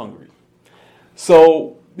less hungry.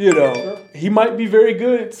 So, he might be very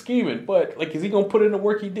good at scheming, but is he going to put in the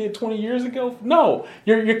work he did 20 years ago? No.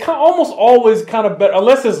 You're almost always kind of better,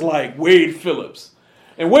 unless it's Wade Phillips.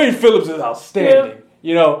 And Wade Phillips is outstanding.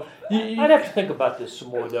 I'd have to think about this some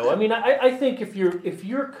more, though. I mean, I think if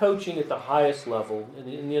you're coaching at the highest level,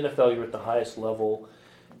 in the NFL you're at the highest level,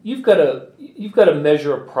 you've got a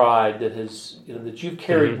measure of pride that that you've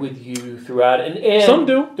carried with you throughout, and some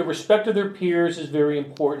do. The respect of their peers is very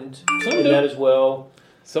important in that as well.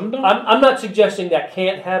 Some don't. I'm not suggesting that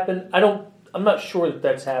can't happen. I'm not sure that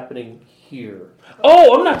that's happening here.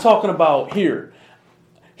 Oh, I'm not talking about here.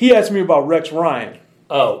 He asked me about Rex Ryan.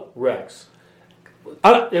 Oh, Rex.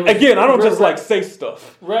 I don't just say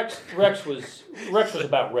stuff. Rex was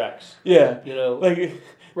about Rex. Yeah.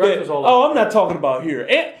 Rex was all I'm not talking about here.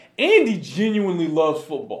 Andy genuinely loves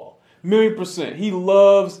football. 1,000,000%. He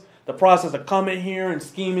loves the process of coming here and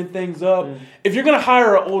scheming things up. If you're going to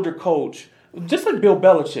hire an older coach, just like Bill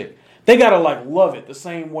Belichick. They gotta like love it the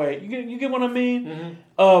same way. You get what I mean?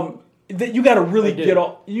 Mm-hmm. You gotta really get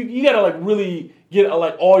all. You gotta like really get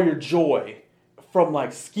like all your joy from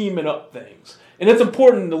like scheming up things, and it's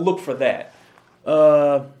important to look for that.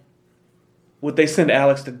 Would they send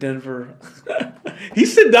Alex to Denver? He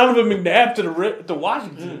sent Donovan McNabb to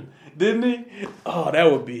Washington, didn't he? Oh,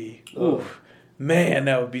 that would be, man,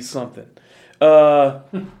 that would be something.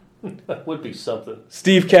 That would be something.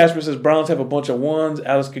 Steve Casper says Browns have a bunch of ones.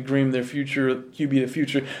 Alex could dream their future, QB the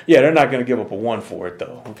future. Yeah, they're not going to give up a one for it,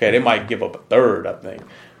 though. Okay, they might give up a third, I think.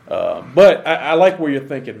 But I like where you're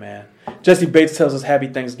thinking, man. Jesse Bates tells us Happy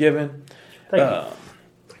Thanksgiving. Thank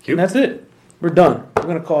you. And that's it. We're done. We're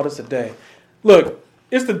going to call this a day. Look,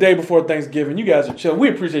 it's the day before Thanksgiving. You guys are chilling. We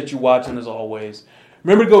appreciate you watching as always.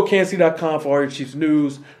 Remember to go kansas.com for all your Chiefs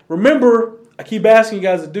news. Remember, I keep asking you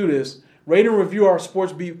guys to do this. Rate and review our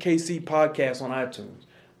Sports Beat KC podcast on iTunes.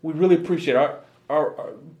 We really appreciate it.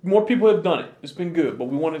 Our more people have done it. It's been good, but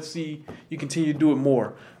we want to see you continue to do it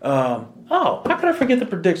more. How could I forget the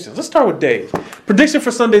predictions? Let's start with Dave. Prediction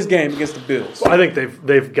for Sunday's game against the Bills. Well, I think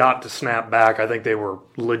they've got to snap back. I think they were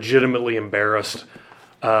legitimately embarrassed.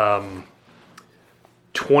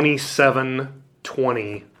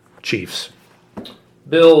 27-20 Chiefs.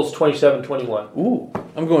 Bills 27-21. Ooh,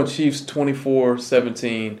 I'm going Chiefs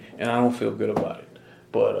 24-17, and I don't feel good about it.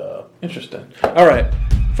 But interesting. All right.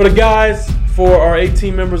 For the guys, for our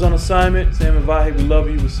 18 members on assignment, Sam and Vahe, we love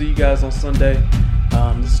you. We'll see you guys on Sunday.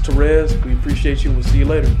 This is Terez. We appreciate you. We'll see you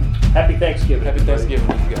later. Happy Thanksgiving. Happy Thanksgiving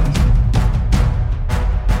to you guys.